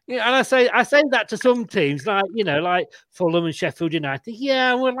 Yeah, and I say that to some teams, like Fulham and Sheffield United.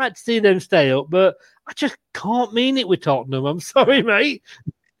 Yeah, I would like to see them stay up, but I just can't mean it with Tottenham. I'm sorry, mate.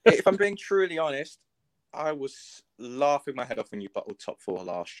 If I'm being truly honest, I was laughing my head off when you bottled top 4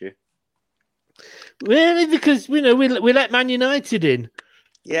 last year. Really? Because we let Man United in.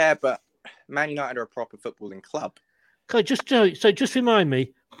 Yeah, but Man United are a proper footballing club. Okay, just remind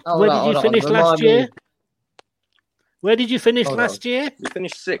me. Where did you finish last year? Where did you finish last year? We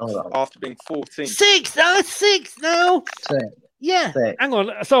finished 6th after being 14th. 6th? Oh, 6th now. Yeah. Hang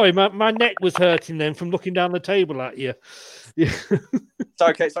on. Sorry, my neck was hurting then from looking down the table at you. It's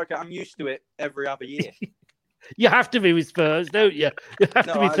okay. I'm used to it every other year. You have to be with Spurs, don't you? You have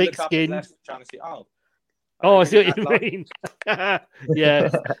to be thick-skinned. Trying to see, I see what you mean. Yeah.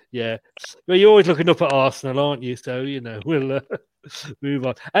 Well, you're always looking up at Arsenal, aren't you? So, we'll move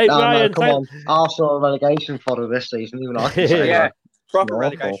on. Hey, Ryan, come on. Arsenal relegation fodder this season, even I can say that. Proper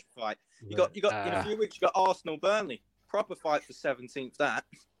relegation fight. You got in a few weeks, you got Arsenal Burnley. Proper fight for 17th, that.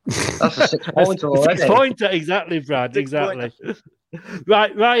 That's a 6-pointer already. 6-pointer, exactly, Brad. Exactly.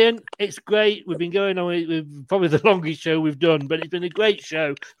 Right, Ryan, it's great. We've been going on with probably the longest show we've done, but it's been a great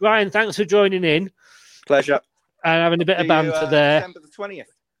show. Ryan, thanks for joining in. Pleasure. And having a bit of banter there. December the 20th.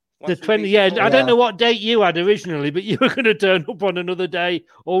 The 20th, I don't know what date you had originally, but you were going to turn up on another day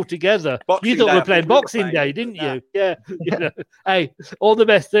altogether. You thought we were playing Boxing Day, didn't you? Yeah. Hey, all the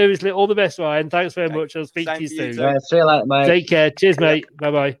best, seriously. All the best, Ryan. Thanks very much. I'll speak to you soon. Yeah, see you later, mate. Take care. Cheers, mate.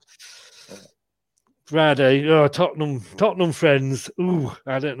 Bye-bye. Brad, Tottenham friends. Ooh,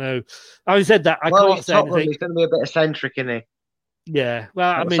 I don't know. Having said that, I can't say anything. He's going to be a bit eccentric, isn't he? Yeah. Well,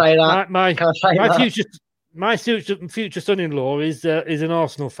 I mean, my future son-in-law is an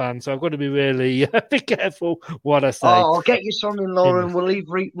Arsenal fan, so I've got to be really be careful what I say. Oh, I'll get your son-in-law, and we'll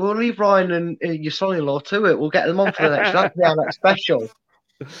leave Ryan and your son-in-law to it. We'll get them on for the next. That'll be our next special.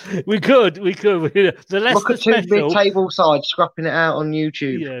 We could. The Leicester look at two special, mid-table sides scrapping it out on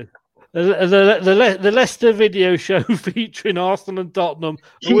YouTube. Yeah. The Leicester video show featuring Arsenal and Tottenham.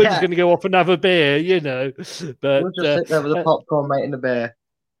 We're just going to go up and have a beer, But we'll just sit there with the popcorn, mate, and the beer.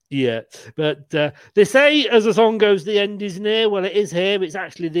 Yeah, but they say as the song goes, the end is near. Well, it is here. It's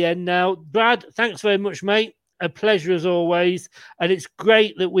actually the end now. Brad, thanks very much, mate. A pleasure as always. And it's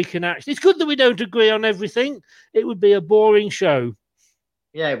great that we can it's good that we don't agree on everything. It would be a boring show.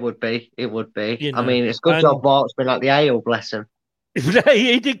 Yeah, it would be. I mean, it's a good job Mark's been at the ale, bless him.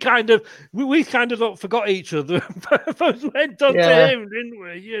 He did kind of. We kind of forgot each other. Both went on to him, didn't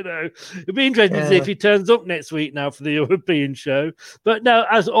we? It'd be interesting to see if he turns up next week now for the European show. But no,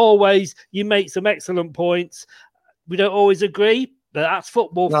 as always, you make some excellent points. We don't always agree, but that's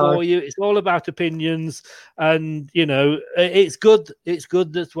football for you. It's all about opinions, and it's good. It's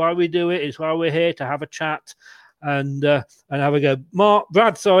good. That's why we do it. It's why we're here to have a chat. And have a go.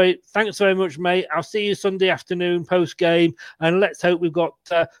 Brad, sorry. Thanks very much, mate. I'll see you Sunday afternoon post-game, and let's hope we've got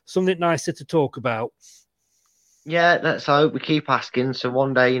something nicer to talk about. Yeah, let's hope. We keep asking, so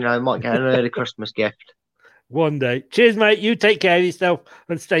one day, might get an early Christmas gift. One day. Cheers, mate. You take care of yourself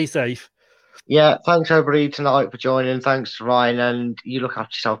and stay safe. Yeah, thanks everybody tonight for joining. Thanks to Ryan, and you look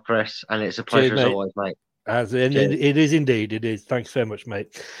after yourself, Chris, and it's a pleasure as always, mate. It is indeed. It is. Thanks very much,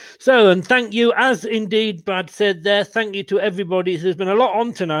 mate. So, and thank you, as indeed Brad said there, thank you to everybody. There's been a lot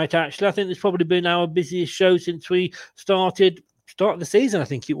on tonight, actually. I think it's probably been our busiest show since we started the season. I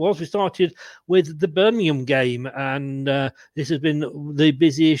think it was. We started with the Birmingham game, and this has been the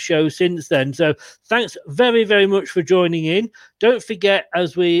busiest show since then. So thanks very, very much for joining in. Don't forget,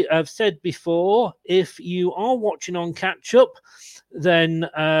 as we have said before, if you are watching on Catch Up, then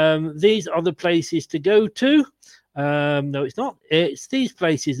these are the places to go to. No, it's not. It's these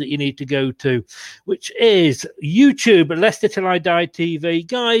places that you need to go to, which is YouTube, Leicester Till I Die TV.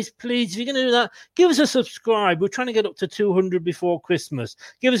 Guys, please, if you're going to do that, give us a subscribe. We're trying to get up to 200 before Christmas.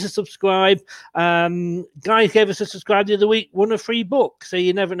 Give us a subscribe. Guys gave us a subscribe the other week, won a free book, so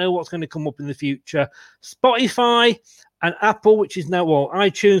you never know what's going to come up in the future. Spotify and Apple, which is now,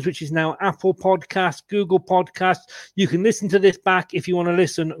 iTunes, which is now Apple Podcasts, Google Podcasts. You can listen to this back if you want to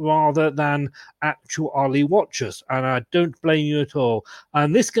listen rather than actually watch us. And I don't blame you at all.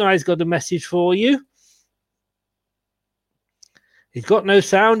 And this guy's got a message for you. He's got no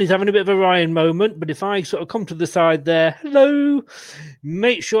sound. He's having a bit of a Ryan moment. But if I sort of come to the side there, hello,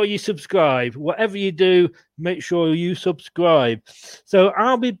 make sure you subscribe. Whatever you do, make sure you subscribe. So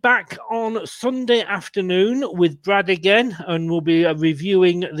I'll be back on Sunday afternoon with Brad again, and we'll be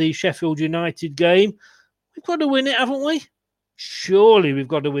reviewing the Sheffield United game. We've got to win it, haven't we? Surely we've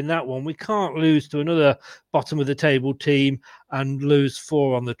got to win that one. We can't lose to another bottom of the table team and lose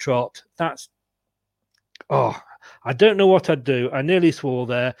 4 on the trot. I don't know what I'd do. I nearly swore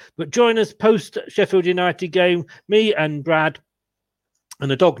there. But join us post Sheffield United game, me and Brad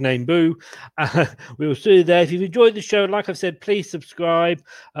and a dog named Boo. We will see you there. If you've enjoyed the show, like I've said, please subscribe.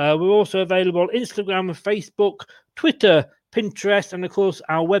 We're also available on Instagram, Facebook, Twitter, Pinterest, and of course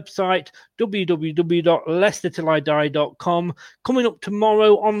our website, www.leicestertillidie.com. Coming up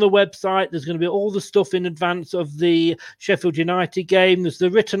tomorrow on the website, there's going to be all the stuff in advance of the Sheffield United game. There's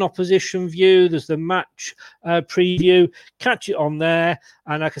the written opposition view, there's the match preview. Catch it on there.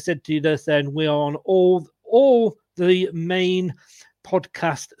 And like I said to you just then, we are on all the main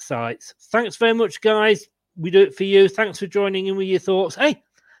podcast sites. Thanks very much, guys. We do it for you. Thanks for joining in with your thoughts. Hey,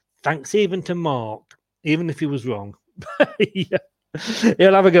 thanks even to Mark, even if he was wrong. Yeah.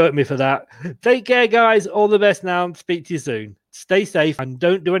 He'll have a go at me for that. Take care, guys. All the best now. Speak to you soon. Stay safe and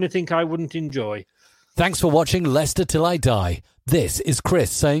don't do anything I wouldn't enjoy. Thanks for watching Leicester Till I Die. This is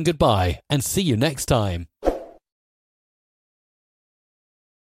Chris saying goodbye and see you next time.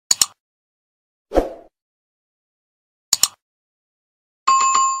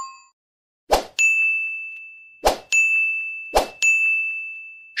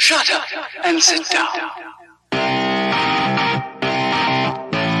 Shut up and sit down.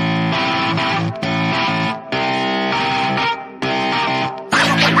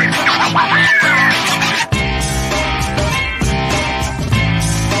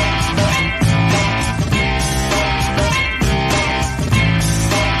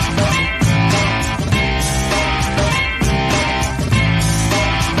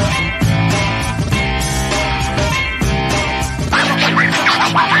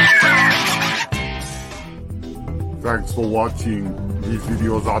 Thanks for watching. These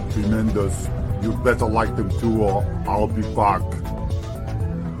videos are tremendous. You better like them too, or I'll be back.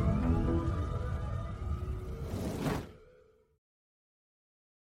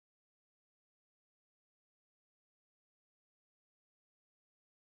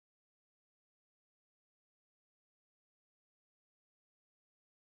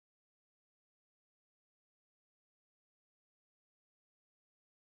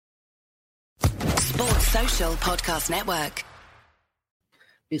 Sports Social Podcast Network.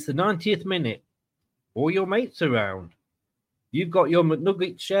 It's the 90th minute. All your mates around. You've got your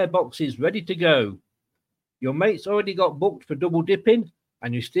McNugget share boxes ready to go. Your mates already got booked for double dipping,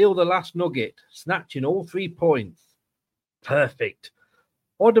 and you steal the last nugget, snatching all 3 points. Perfect.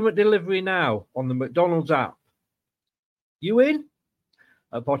 Order McDelivery now on the McDonald's app. You in?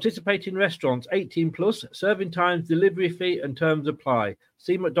 At participating restaurants, 18 plus, serving times, delivery fee and terms apply.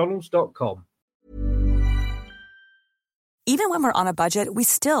 See mcdonalds.com. Even when we're on a budget, we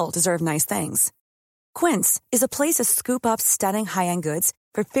still deserve nice things. Quince is a place to scoop up stunning high-end goods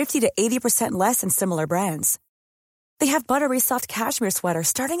for 50 to 80% less than similar brands. They have buttery soft cashmere sweaters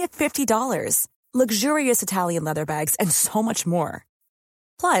starting at $50, luxurious Italian leather bags, and so much more.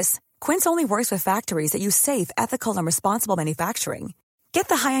 Plus, Quince only works with factories that use safe, ethical, and responsible manufacturing. Get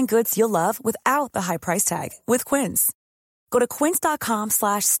the high-end goods you'll love without the high price tag with Quince. Go to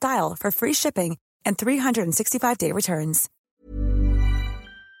quince.com/style for free shipping and 365-day returns.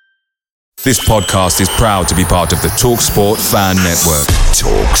 This podcast is proud to be part of the TalkSport Fan Network.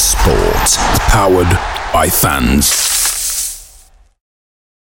 TalkSport. Powered by fans.